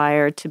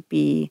desire to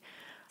be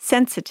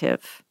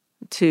sensitive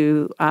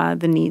to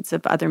the needs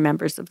of other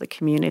members of the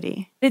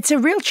community. It's a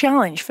real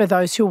challenge for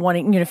those who are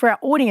wanting, for our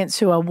audience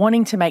who are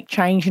wanting to make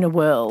change in a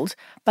world,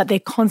 but they're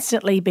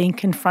constantly being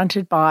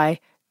confronted by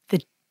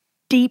the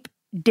deep,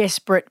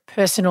 desperate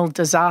personal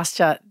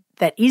disaster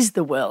that is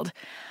the world.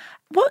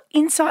 What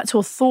insights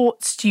or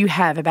thoughts do you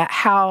have about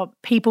how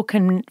people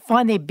can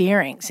find their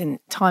bearings in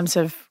times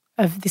of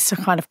this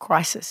kind of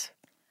crisis?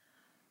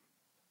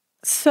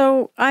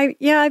 So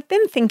I've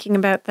been thinking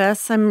about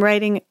this. I'm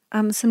writing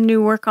some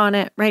new work on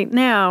it right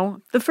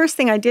now. The first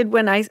thing I did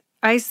when I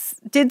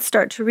did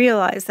start to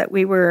realize that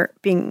we were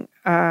being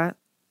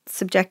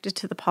subjected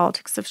to the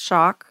politics of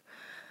shock,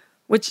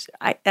 which,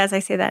 as I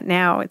say that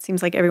now, it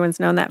seems like everyone's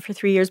known that for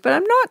 3 years, but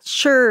I'm not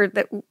sure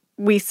that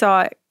we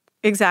saw it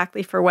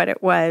exactly for what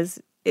it was.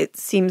 It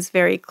seems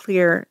very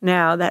clear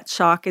now that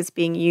shock is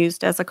being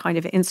used as a kind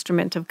of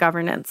instrument of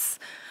governance,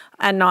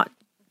 and not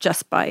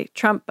just by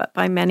Trump, but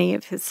by many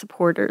of his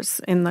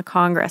supporters in the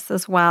Congress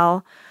as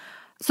well.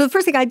 So the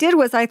first thing I did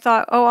was I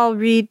thought, I'll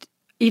read,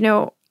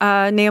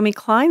 Naomi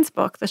Klein's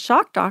book, The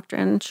Shock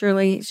Doctrine.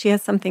 Surely she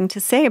has something to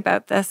say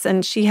about this,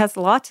 and she has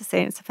a lot to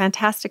say. It's a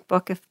fantastic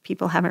book. If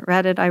people haven't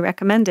read it, I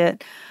recommend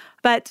it.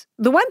 But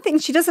the one thing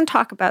she doesn't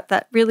talk about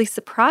that really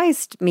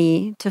surprised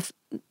me to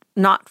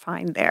not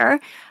find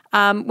there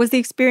was the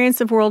experience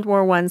of World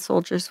War I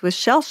soldiers with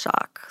shell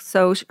shock.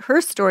 So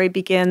her story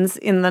begins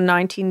in the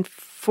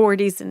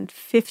 1940s and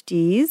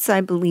 50s,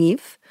 I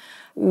believe,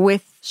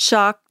 with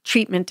shock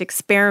treatment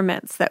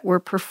experiments that were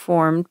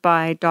performed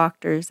by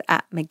doctors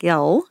at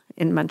McGill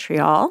in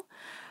Montreal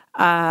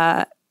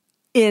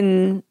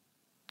in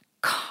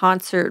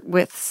concert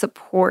with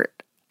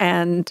support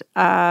and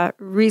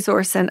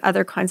resource and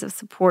other kinds of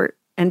support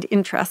and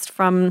interest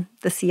from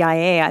the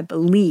CIA, I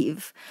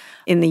believe,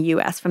 in the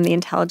U.S., from the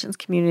intelligence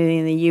community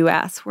in the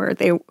U.S., where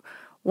they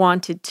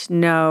wanted to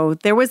know.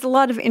 There was a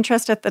lot of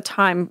interest at the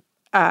time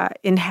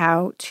in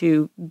how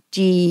to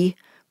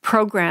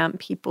deprogram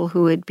people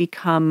who had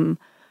become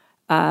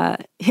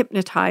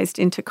hypnotized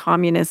into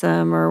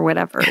communism or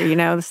whatever.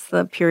 This is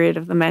the period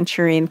of the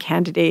Manchurian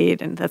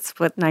Candidate, and that's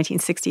what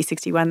 1960,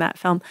 61, that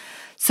film.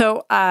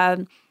 So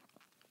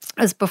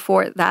as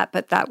before that,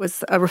 but that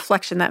was a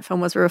reflection, that film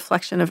was a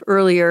reflection of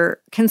earlier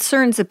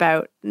concerns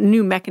about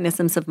new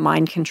mechanisms of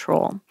mind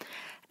control.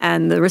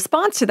 And the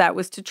response to that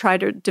was to try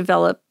to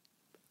develop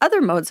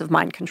other modes of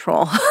mind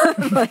control.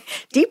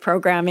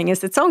 Deprogramming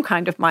is its own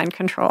kind of mind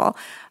control.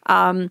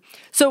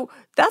 So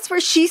that's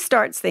where she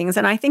starts things.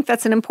 And I think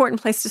that's an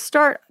important place to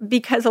start,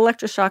 because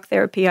electroshock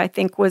therapy, I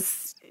think,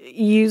 was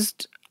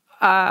used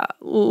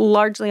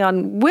largely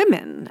on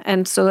women.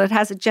 And so it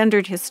has a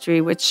gendered history,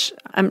 which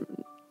I'm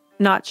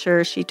not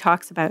sure she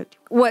talks about.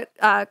 What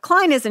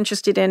Klein is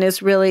interested in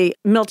is really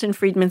Milton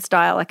Friedman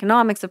style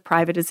economics of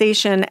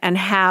privatization and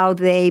how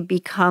they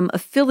become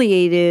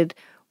affiliated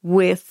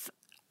with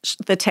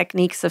the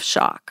techniques of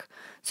shock.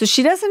 So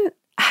she doesn't,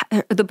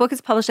 the book is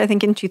published, I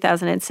think, in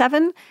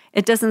 2007.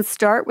 It doesn't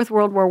start with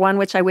World War I,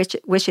 which I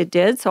wish it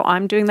did. So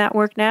I'm doing that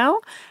work now.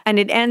 And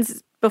it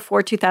ends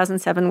before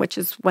 2007, which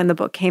is when the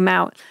book came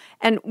out.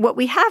 And what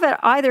we have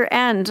at either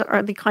end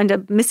are the kind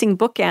of missing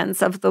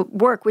bookends of the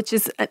work, which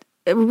is a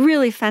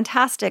really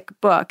fantastic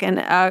book and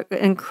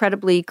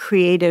incredibly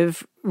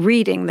creative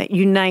reading that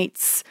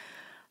unites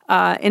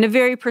in a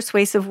very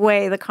persuasive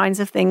way the kinds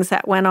of things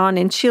that went on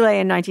in Chile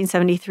in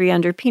 1973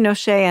 under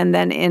Pinochet, and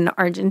then in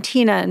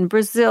Argentina and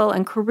Brazil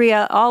and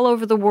Korea, all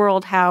over the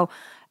world,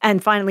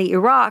 and finally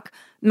Iraq,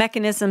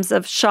 mechanisms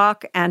of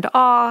shock and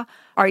awe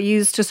are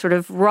used to sort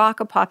of rock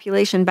a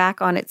population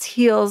back on its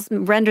heels,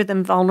 render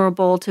them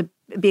vulnerable to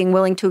being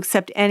willing to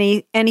accept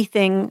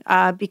anything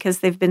because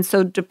they've been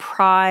so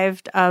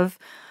deprived of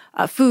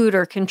food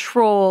or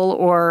control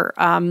or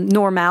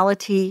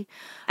normality.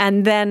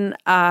 And then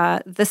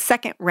the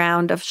second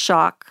round of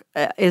shock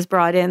is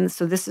brought in.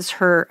 So this is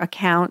her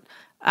account.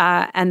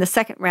 And the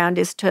second round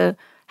is to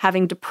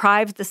having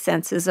deprived the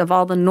senses of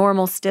all the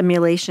normal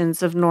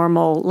stimulations of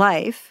normal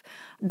life,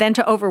 then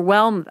to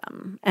overwhelm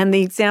them. And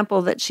the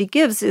example that she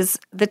gives is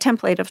the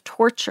template of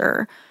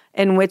torture,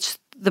 in which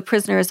the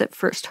prisoner is at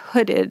first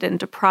hooded and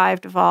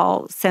deprived of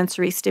all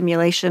sensory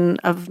stimulation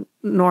of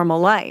normal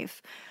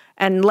life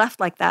and left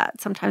like that,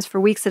 sometimes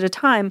for weeks at a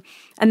time.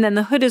 And then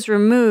the hood is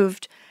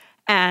removed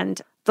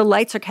and the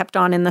lights are kept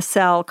on in the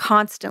cell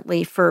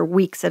constantly for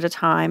weeks at a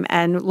time,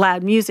 and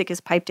loud music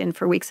is piped in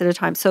for weeks at a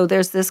time. So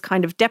there's this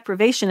kind of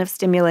deprivation of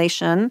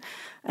stimulation,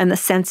 and the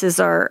senses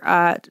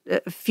are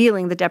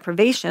feeling the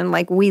deprivation,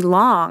 like we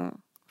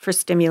long for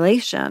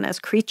stimulation as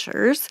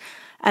creatures.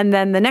 And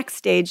then the next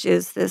stage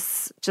is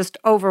this just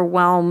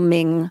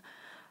overwhelming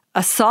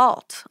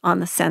assault on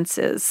the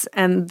senses.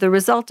 And the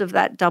result of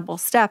that double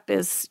step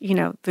is,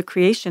 the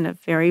creation of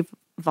very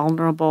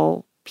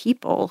vulnerable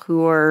people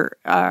who are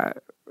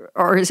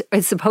or is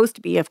supposed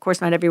to be. Of course,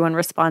 not everyone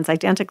responds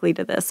identically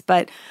to this,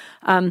 but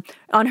on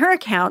her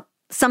account,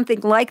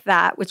 something like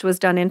that, which was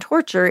done in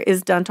torture,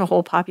 is done to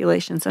whole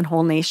populations and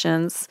whole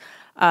nations,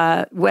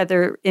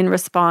 whether in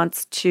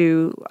response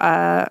to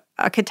a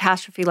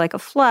catastrophe like a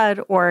flood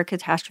or a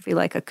catastrophe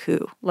like a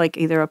coup, like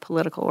either a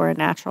political or a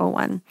natural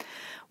one.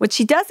 What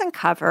she doesn't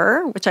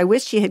cover, which I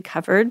wish she had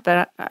covered,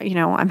 but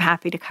I'm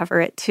happy to cover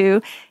it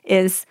too,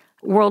 is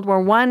World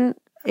War I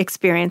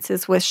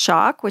experiences with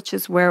shock, which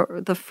is where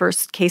the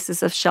first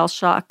cases of shell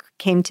shock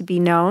came to be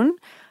known,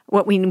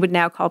 what we would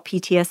now call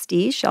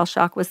PTSD. Shell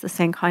shock was the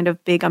same kind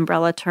of big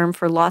umbrella term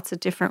for lots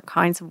of different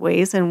kinds of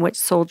ways in which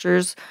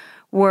soldiers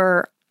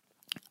were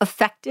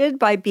affected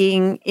by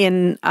being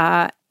in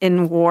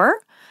war.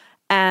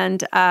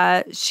 And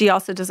she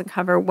also doesn't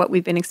cover what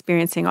we've been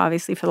experiencing,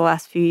 obviously, for the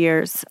last few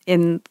years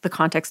in the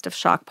context of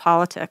shock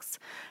politics.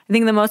 I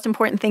think the most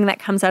important thing that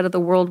comes out of the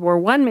World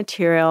War I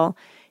material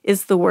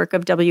is the work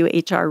of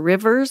W.H.R.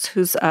 Rivers,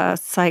 who's a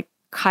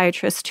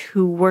psychiatrist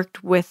who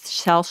worked with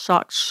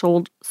shell-shocked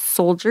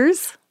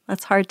soldiers,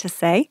 that's hard to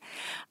say,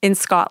 in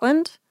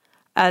Scotland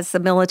as a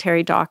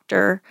military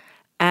doctor,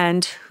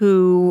 and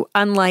who,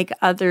 unlike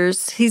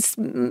others, he's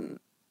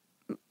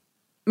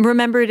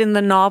remembered in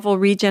the novel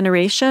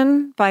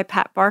Regeneration by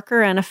Pat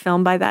Barker and a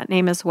film by that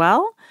name as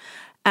well.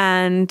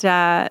 And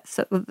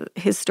so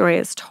his story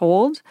is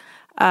told.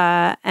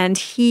 And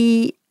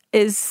he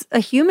is a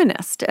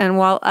humanist. And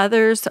while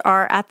others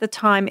are at the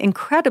time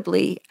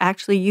incredibly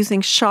actually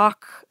using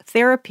shock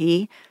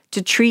therapy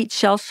to treat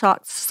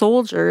shell-shocked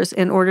soldiers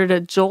in order to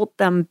jolt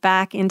them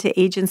back into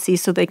agency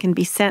so they can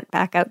be sent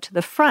back out to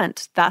the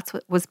front, that's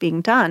what was being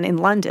done in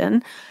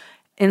London.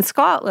 In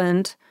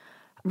Scotland,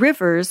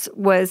 Rivers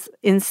was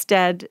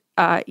instead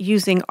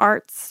using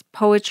arts,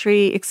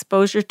 poetry,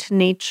 exposure to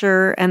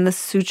nature, and the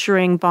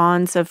suturing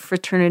bonds of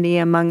fraternity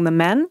among the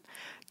men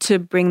to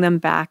bring them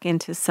back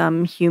into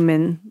some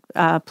human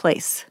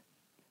place.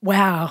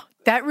 Wow.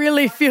 That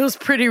really feels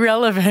pretty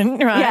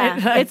relevant, right?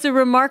 Yeah, it's a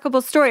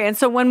remarkable story. And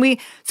so when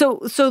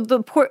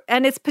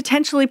and it's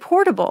potentially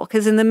portable,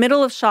 because in the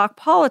middle of shock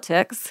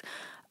politics,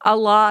 a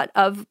lot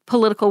of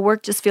political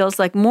work just feels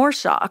like more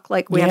shock.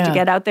 Like we have to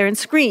get out there and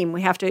scream.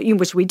 We have to,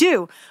 which we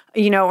do,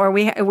 or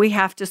we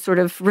have to sort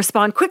of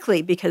respond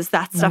quickly because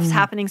that stuff's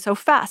happening so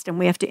fast, and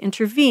we have to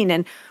intervene.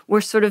 And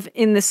we're sort of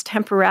in this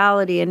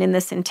temporality and in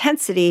this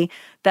intensity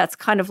that's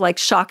kind of like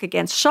shock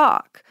against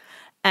shock.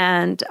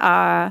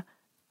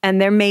 And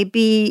there may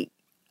be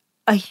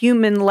a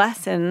human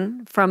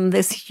lesson from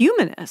this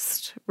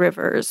humanist,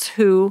 Rivers,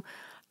 who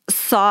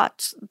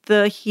sought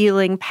the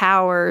healing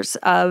powers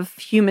of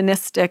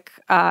humanistic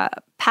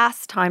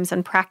pastimes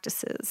and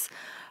practices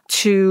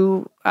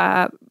to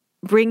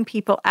bring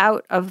people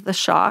out of the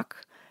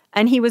shock.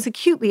 And he was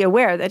acutely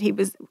aware that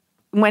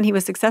when he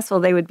was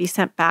successful, they would be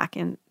sent back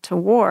into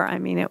war. I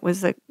mean,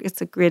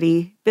 it's a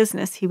gritty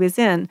business he was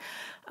in.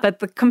 But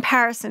the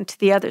comparison to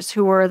the others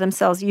who were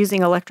themselves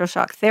using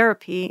electroshock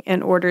therapy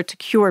in order to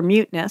cure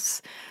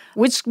muteness,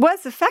 which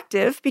was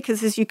effective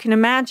because, as you can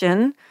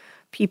imagine,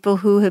 people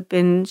who have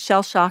been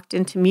shell-shocked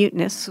into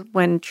muteness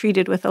when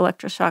treated with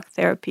electroshock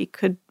therapy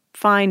could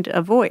find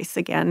a voice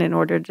again in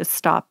order to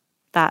stop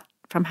that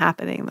from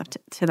happening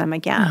to them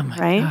again,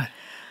 right? God.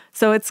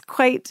 So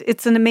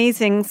it's an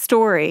amazing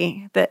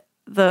story, that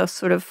the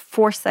sort of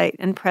foresight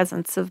and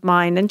presence of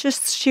mind and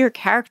just sheer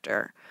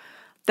character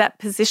that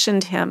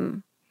positioned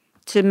him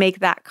to make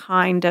that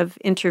kind of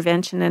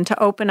intervention and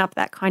to open up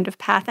that kind of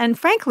path. And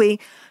frankly,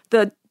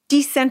 the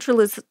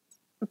decentralization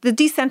the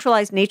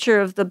decentralized nature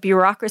of the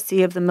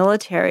bureaucracy of the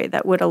military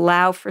that would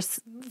allow for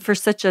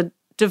such a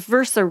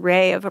diverse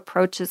array of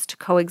approaches to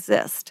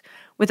coexist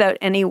without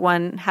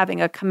anyone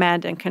having a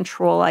command and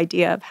control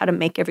idea of how to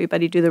make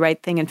everybody do the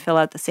right thing and fill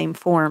out the same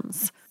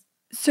forms.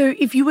 So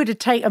if you were to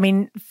take, I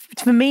mean,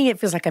 for me, it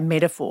feels like a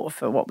metaphor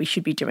for what we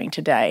should be doing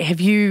today. Have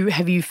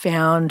you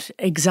found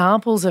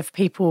examples of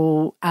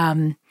people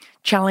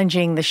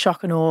challenging the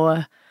shock and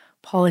awe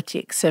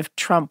politics of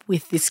Trump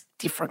with this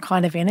different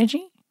kind of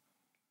energy?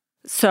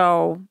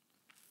 So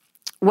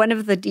one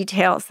of the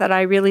details that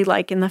I really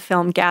like in the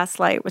film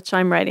Gaslight, which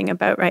I'm writing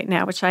about right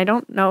now, which I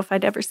don't know if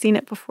I'd ever seen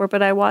it before,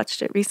 but I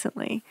watched it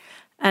recently,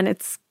 and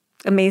it's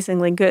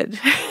amazingly good,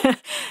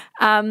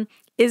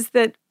 is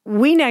that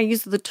we now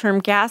use the term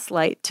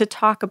gaslight to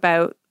talk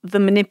about the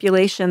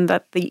manipulation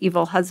that the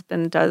evil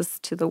husband does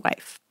to the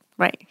wife,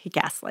 right? He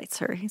gaslights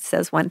her. He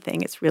says one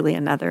thing, it's really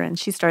another, and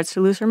she starts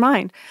to lose her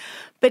mind.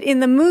 But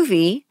in the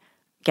movie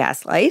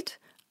Gaslight,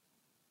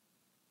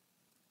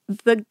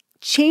 the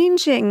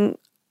changing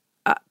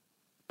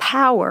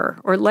power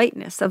or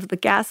lightness of the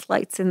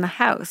gaslights in the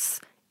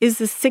house is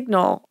a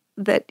signal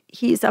that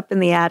he's up in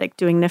the attic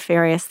doing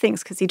nefarious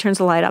things, because he turns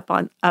the light up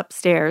on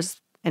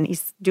upstairs and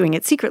he's doing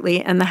it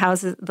secretly, and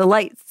the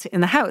lights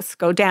in the house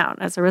go down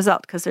as a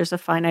result because there's a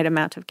finite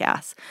amount of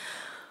gas.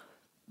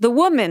 The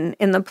woman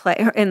in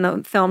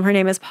the film, her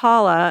name is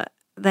Paula,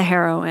 the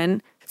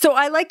heroine. So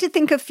I like to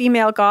think of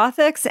female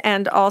Gothics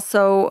and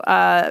also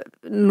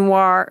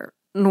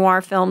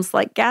noir films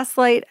like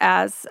Gaslight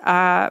as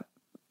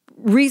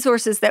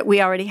resources that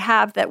we already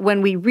have, that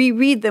when we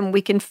reread them,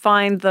 we can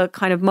find the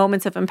kind of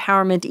moments of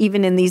empowerment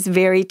even in these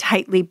very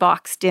tightly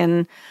boxed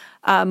in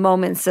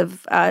moments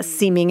of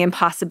seeming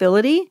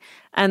impossibility.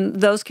 And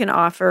those can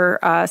offer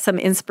some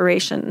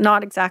inspiration,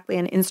 not exactly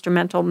an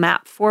instrumental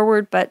map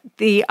forward, but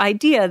the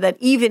idea that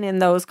even in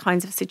those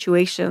kinds of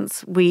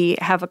situations, we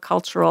have a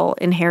cultural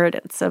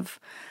inheritance of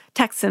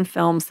texts and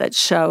films that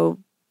show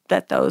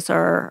that those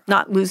are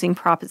not losing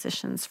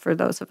propositions for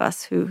those of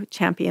us who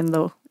champion,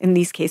 in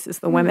these cases,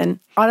 the women.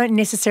 I don't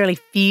necessarily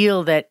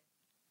feel that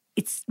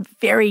it's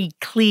very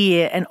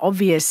clear and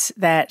obvious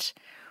that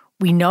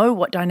we know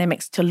what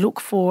dynamics to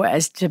look for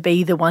as to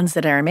be the ones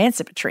that are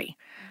emancipatory.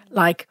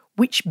 Like,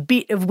 which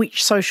bit of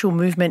which social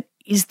movement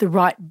is the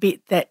right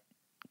bit that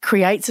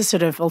creates a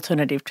sort of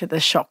alternative to the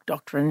shock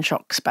doctrine,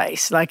 shock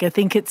space. Like, I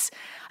think it's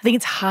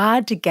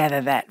hard to gather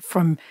that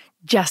from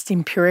just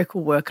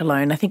empirical work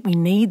alone. I think we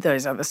need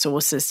those other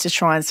sources to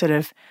try and sort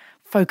of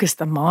focus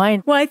the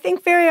mind. Well, I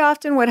think very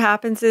often what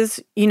happens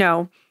is,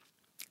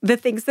 the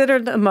things that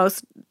are the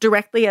most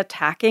directly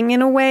attacking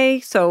in a way.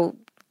 So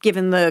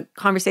given the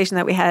conversation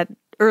that we had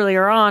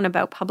earlier on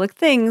about public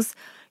things,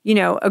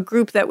 a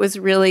group that was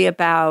really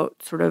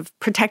about sort of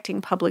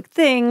protecting public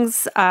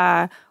things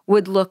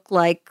would look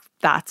like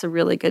that's a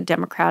really good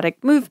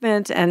democratic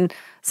movement, and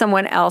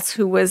someone else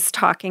who was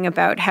talking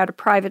about how to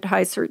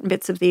privatize certain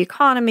bits of the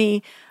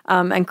economy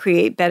and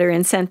create better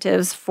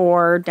incentives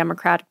for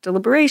democratic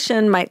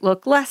deliberation might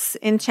look less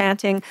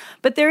enchanting.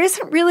 But there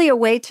isn't really a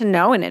way to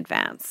know in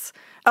advance.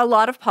 A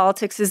lot of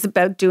politics is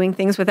about doing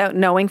things without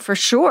knowing for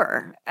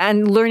sure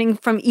and learning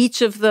from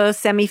each of the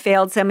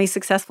semi-failed,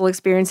 semi-successful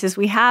experiences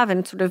we have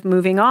and sort of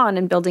moving on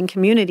and building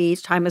community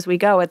each time as we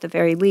go at the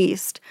very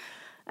least.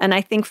 And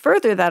I think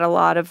further that a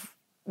lot of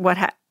what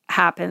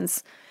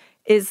happens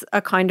is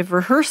a kind of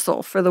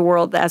rehearsal for the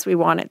world as we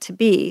want it to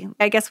be.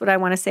 I guess what I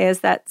want to say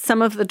is that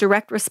some of the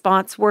direct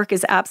response work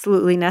is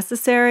absolutely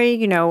necessary.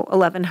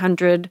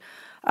 1,100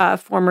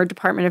 former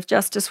Department of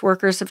Justice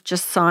workers have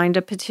just signed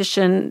a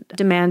petition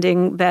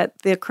demanding that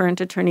the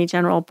current Attorney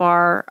General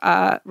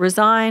Barr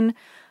resign.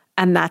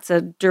 And that's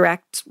a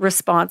direct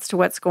response to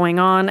what's going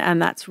on.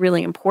 And that's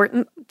really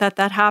important that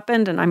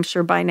happened. And I'm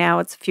sure by now,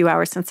 it's a few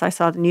hours since I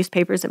saw the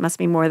newspapers, it must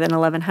be more than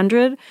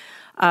 1,100,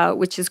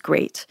 which is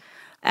great.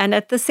 And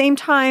at the same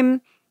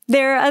time,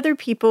 there are other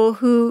people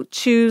who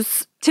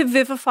choose to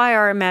vivify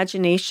our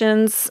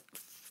imaginations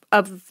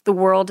of the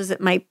world as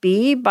it might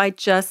be by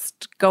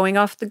just going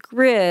off the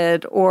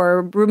grid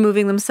or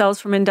removing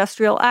themselves from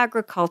industrial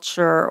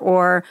agriculture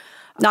or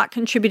not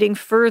contributing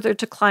further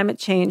to climate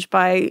change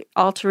by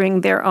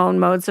altering their own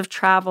modes of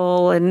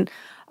travel and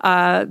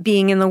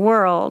being in the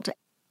world.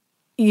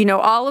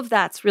 All of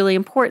that's really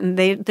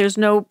important. There's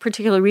no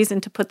particular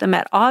reason to put them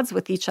at odds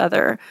with each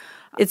other.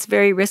 It's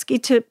very risky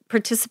to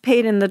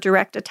participate in the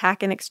direct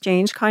attack and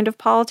exchange kind of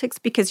politics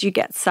because you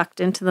get sucked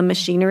into the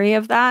machinery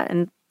of that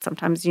and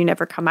sometimes you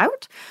never come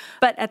out.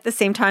 But at the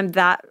same time,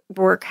 that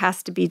work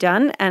has to be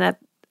done.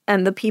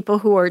 And the people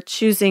who are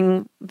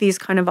choosing these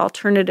kind of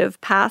alternative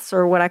paths,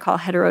 or what I call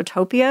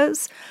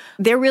heterotopias,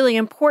 they're really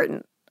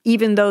important.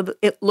 Even though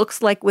it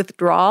looks like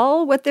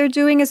withdrawal, what they're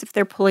doing is if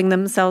they're pulling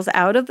themselves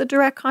out of the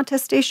direct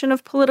contestation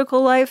of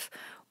political life,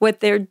 what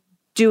they're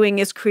doing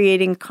is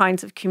creating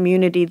kinds of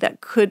community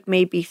that could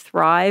maybe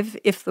thrive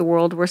if the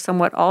world were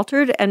somewhat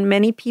altered. And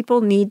many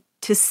people need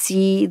to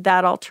see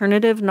that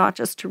alternative, not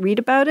just to read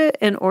about it,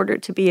 in order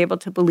to be able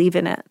to believe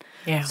in it.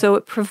 Yeah. So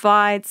it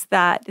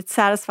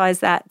satisfies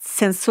that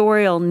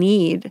sensorial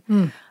need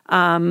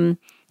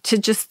to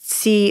just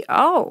see,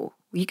 oh,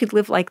 you could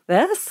live like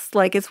this.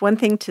 Like, it's one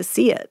thing to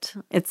see it.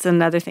 It's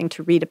another thing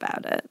to read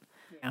about it.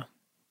 Yeah.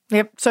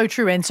 Yep, so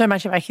true. And so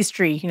much of our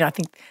history, I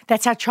think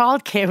that's how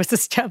childcare was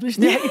established.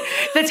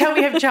 That's how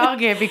we have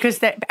childcare, because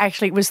that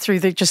actually was through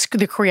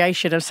the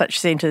creation of such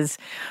centres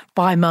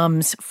by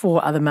mums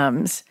for other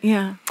mums.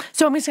 Yeah.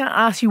 So I'm just going to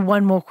ask you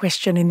one more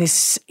question in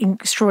this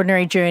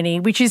extraordinary journey,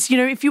 which is,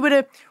 if you were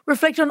to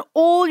reflect on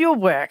all your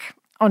work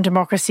on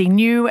democracy,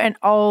 new and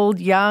old,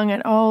 young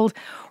and old,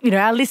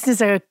 our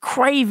listeners are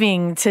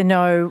craving to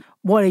know,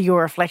 what are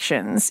your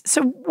reflections?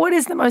 So what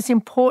is the most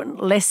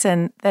important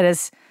lesson that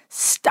has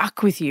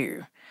stuck with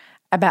you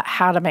about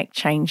how to make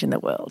change in the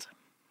world?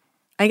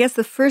 I guess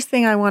the first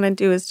thing I want to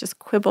do is just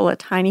quibble a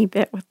tiny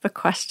bit with the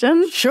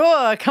question.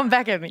 Sure, come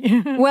back at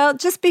me. Well,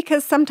 just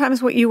because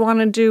sometimes what you want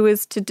to do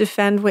is to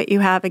defend what you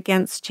have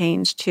against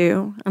change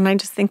too. And I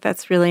just think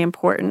that's really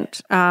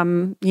important.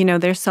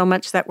 There's so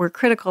much that we're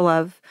critical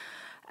of,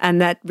 and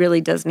that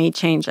really does need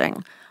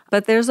changing.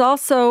 But there's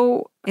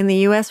also, in the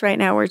U.S. right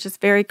now, we're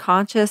just very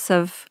conscious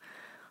of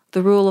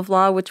the rule of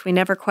law, which we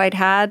never quite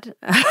had,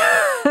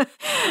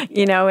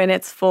 in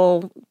its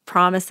full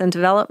promise and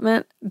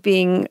development,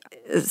 being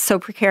so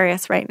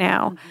precarious right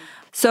now.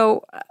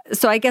 Mm-hmm.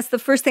 So I guess the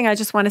first thing I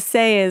just want to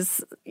say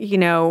is,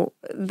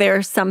 there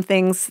are some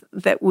things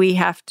that we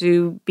have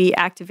to be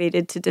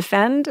activated to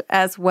defend,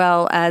 as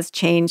well as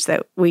change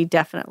that we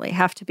definitely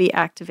have to be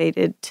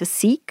activated to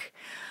seek.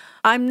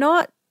 I'm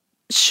not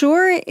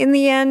sure in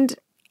the end.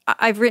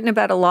 I've written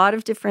about a lot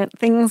of different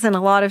things and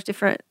a lot of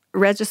different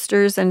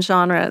registers and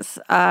genres.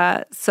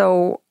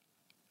 So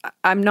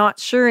I'm not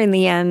sure in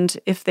the end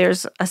if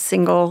there's a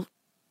single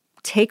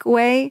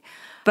takeaway,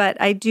 but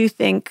I do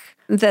think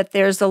that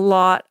there's a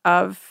lot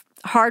of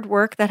hard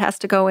work that has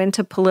to go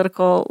into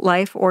political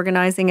life,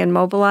 organizing and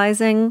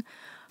mobilizing,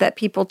 that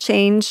people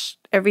change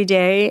every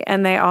day,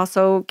 and they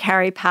also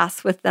carry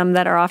paths with them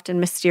that are often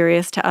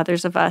mysterious to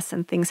others of us,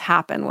 and things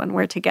happen when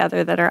we're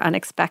together that are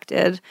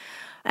unexpected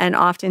and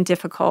often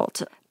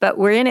difficult. But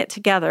we're in it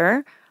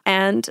together,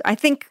 and I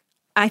think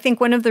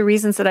one of the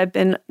reasons that I've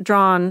been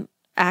drawn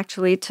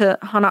actually to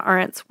Hannah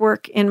Arendt's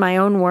work in my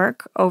own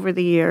work over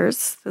the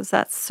years, because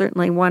that's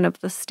certainly one of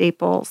the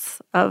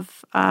staples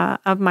of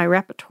my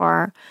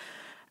repertoire,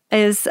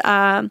 is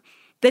that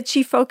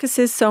she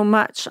focuses so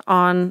much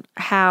on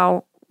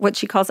how what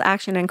she calls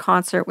action in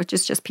concert, which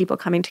is just people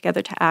coming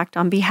together to act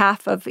on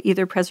behalf of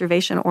either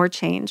preservation or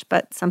change,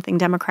 but something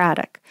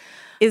democratic,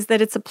 is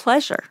that it's a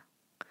pleasure.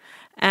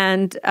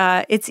 And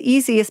it's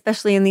easy,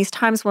 especially in these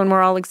times when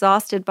we're all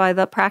exhausted by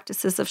the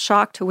practices of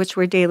shock to which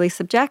we're daily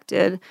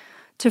subjected,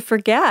 to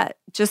forget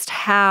just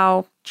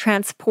how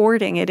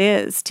transporting it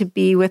is to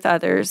be with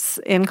others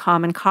in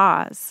common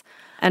cause.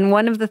 And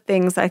one of the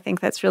things I think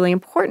that's really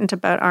important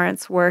about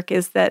Arendt's work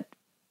is that,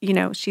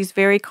 she's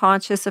very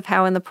conscious of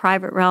how in the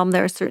private realm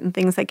there are certain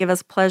things that give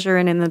us pleasure,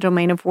 and in the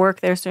domain of work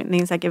there are certain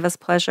things that give us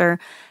pleasure.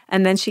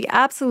 And then she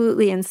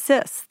absolutely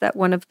insists that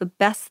one of the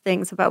best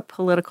things about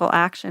political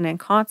action in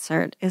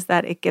concert is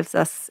that it gives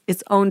us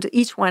its own,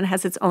 each one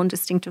has its own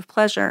distinctive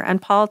pleasure, and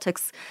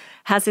politics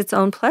has its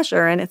own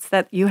pleasure. And it's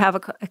that you have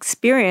an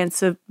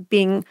experience of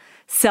being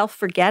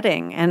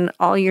self-forgetting, and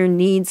all your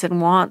needs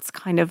and wants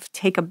kind of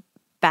take a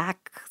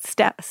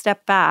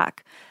step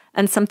back.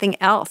 And something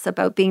else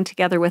about being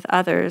together with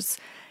others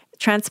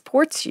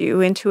transports you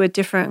into a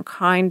different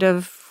kind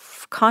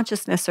of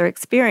consciousness or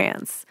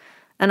experience.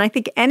 And I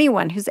think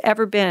anyone who's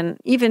ever been,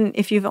 even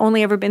if you've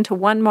only ever been to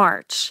one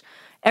march,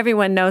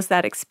 everyone knows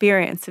that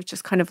experience of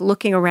just kind of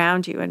looking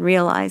around you and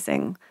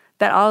realizing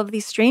that all of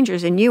these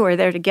strangers and you are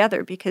there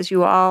together because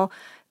you all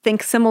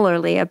think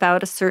similarly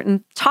about a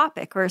certain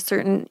topic or a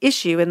certain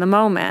issue in the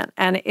moment.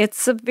 And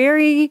it's a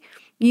very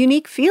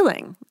unique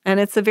feeling, and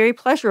it's a very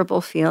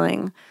pleasurable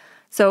feeling.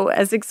 So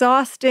as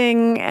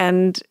exhausting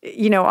and,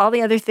 all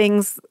the other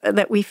things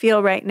that we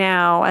feel right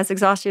now, as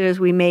exhausted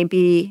as we may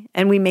be,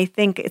 and we may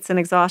think it's an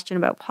exhaustion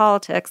about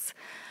politics,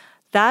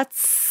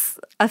 that's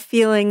a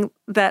feeling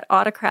that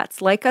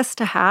autocrats like us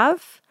to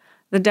have.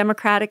 The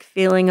democratic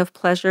feeling of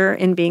pleasure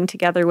in being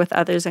together with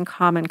others in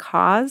common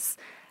cause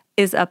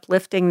is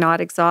uplifting,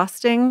 not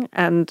exhausting.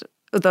 And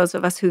those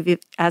of us who've,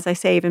 as I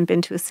say, even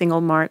been to a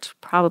single march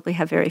probably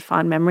have very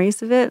fond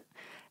memories of it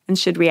and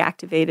should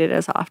reactivate it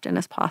as often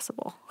as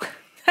possible.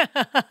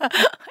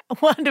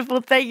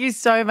 Wonderful. Thank you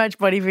so much,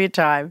 Bonnie, for your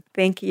time.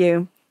 Thank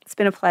you. It's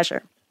been a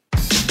pleasure.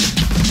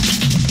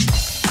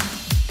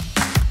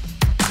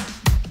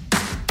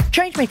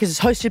 ChangeMakers is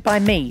hosted by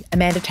me,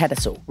 Amanda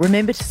Tattersall.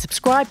 Remember to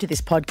subscribe to this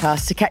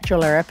podcast to catch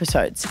all our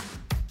episodes.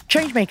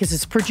 ChangeMakers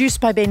is produced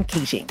by Ben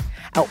Keating.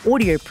 Our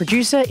audio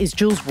producer is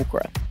Jules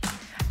Wookera.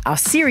 Our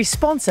series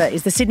sponsor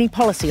is the Sydney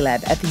Policy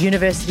Lab at the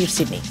University of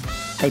Sydney.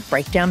 They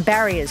break down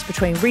barriers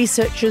between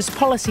researchers,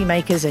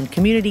 policymakers and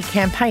community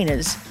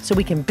campaigners so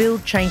we can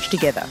build change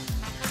together.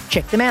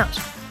 Check them out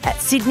at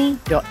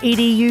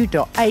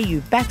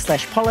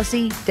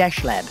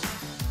sydney.edu.au/policy-lab.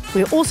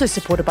 We are also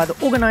supported by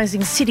the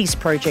Organising Cities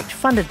project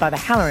funded by the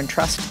Halloran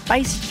Trust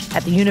based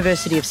at the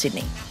University of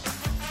Sydney.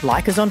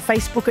 Like us on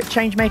Facebook at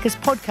ChangeMakers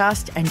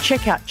Podcast and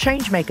check out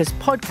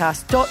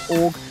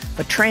changemakerspodcast.org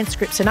for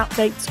transcripts and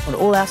updates on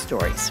all our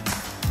stories.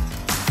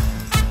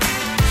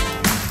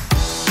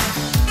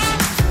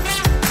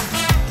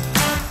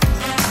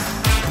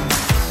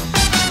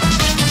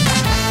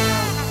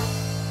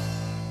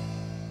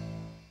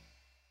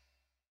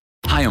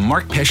 Hi, I'm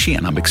Mark Pesce,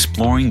 and I'm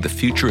exploring the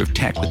future of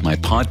tech with my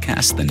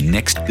podcast, The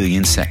Next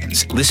Billion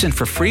Seconds. Listen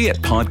for free at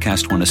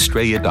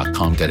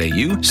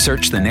podcastoneaustralia.com.au,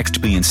 search The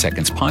Next Billion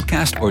Seconds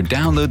podcast, or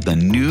download the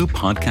new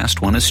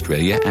Podcast One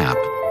Australia app.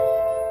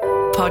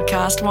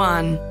 Podcast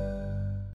One.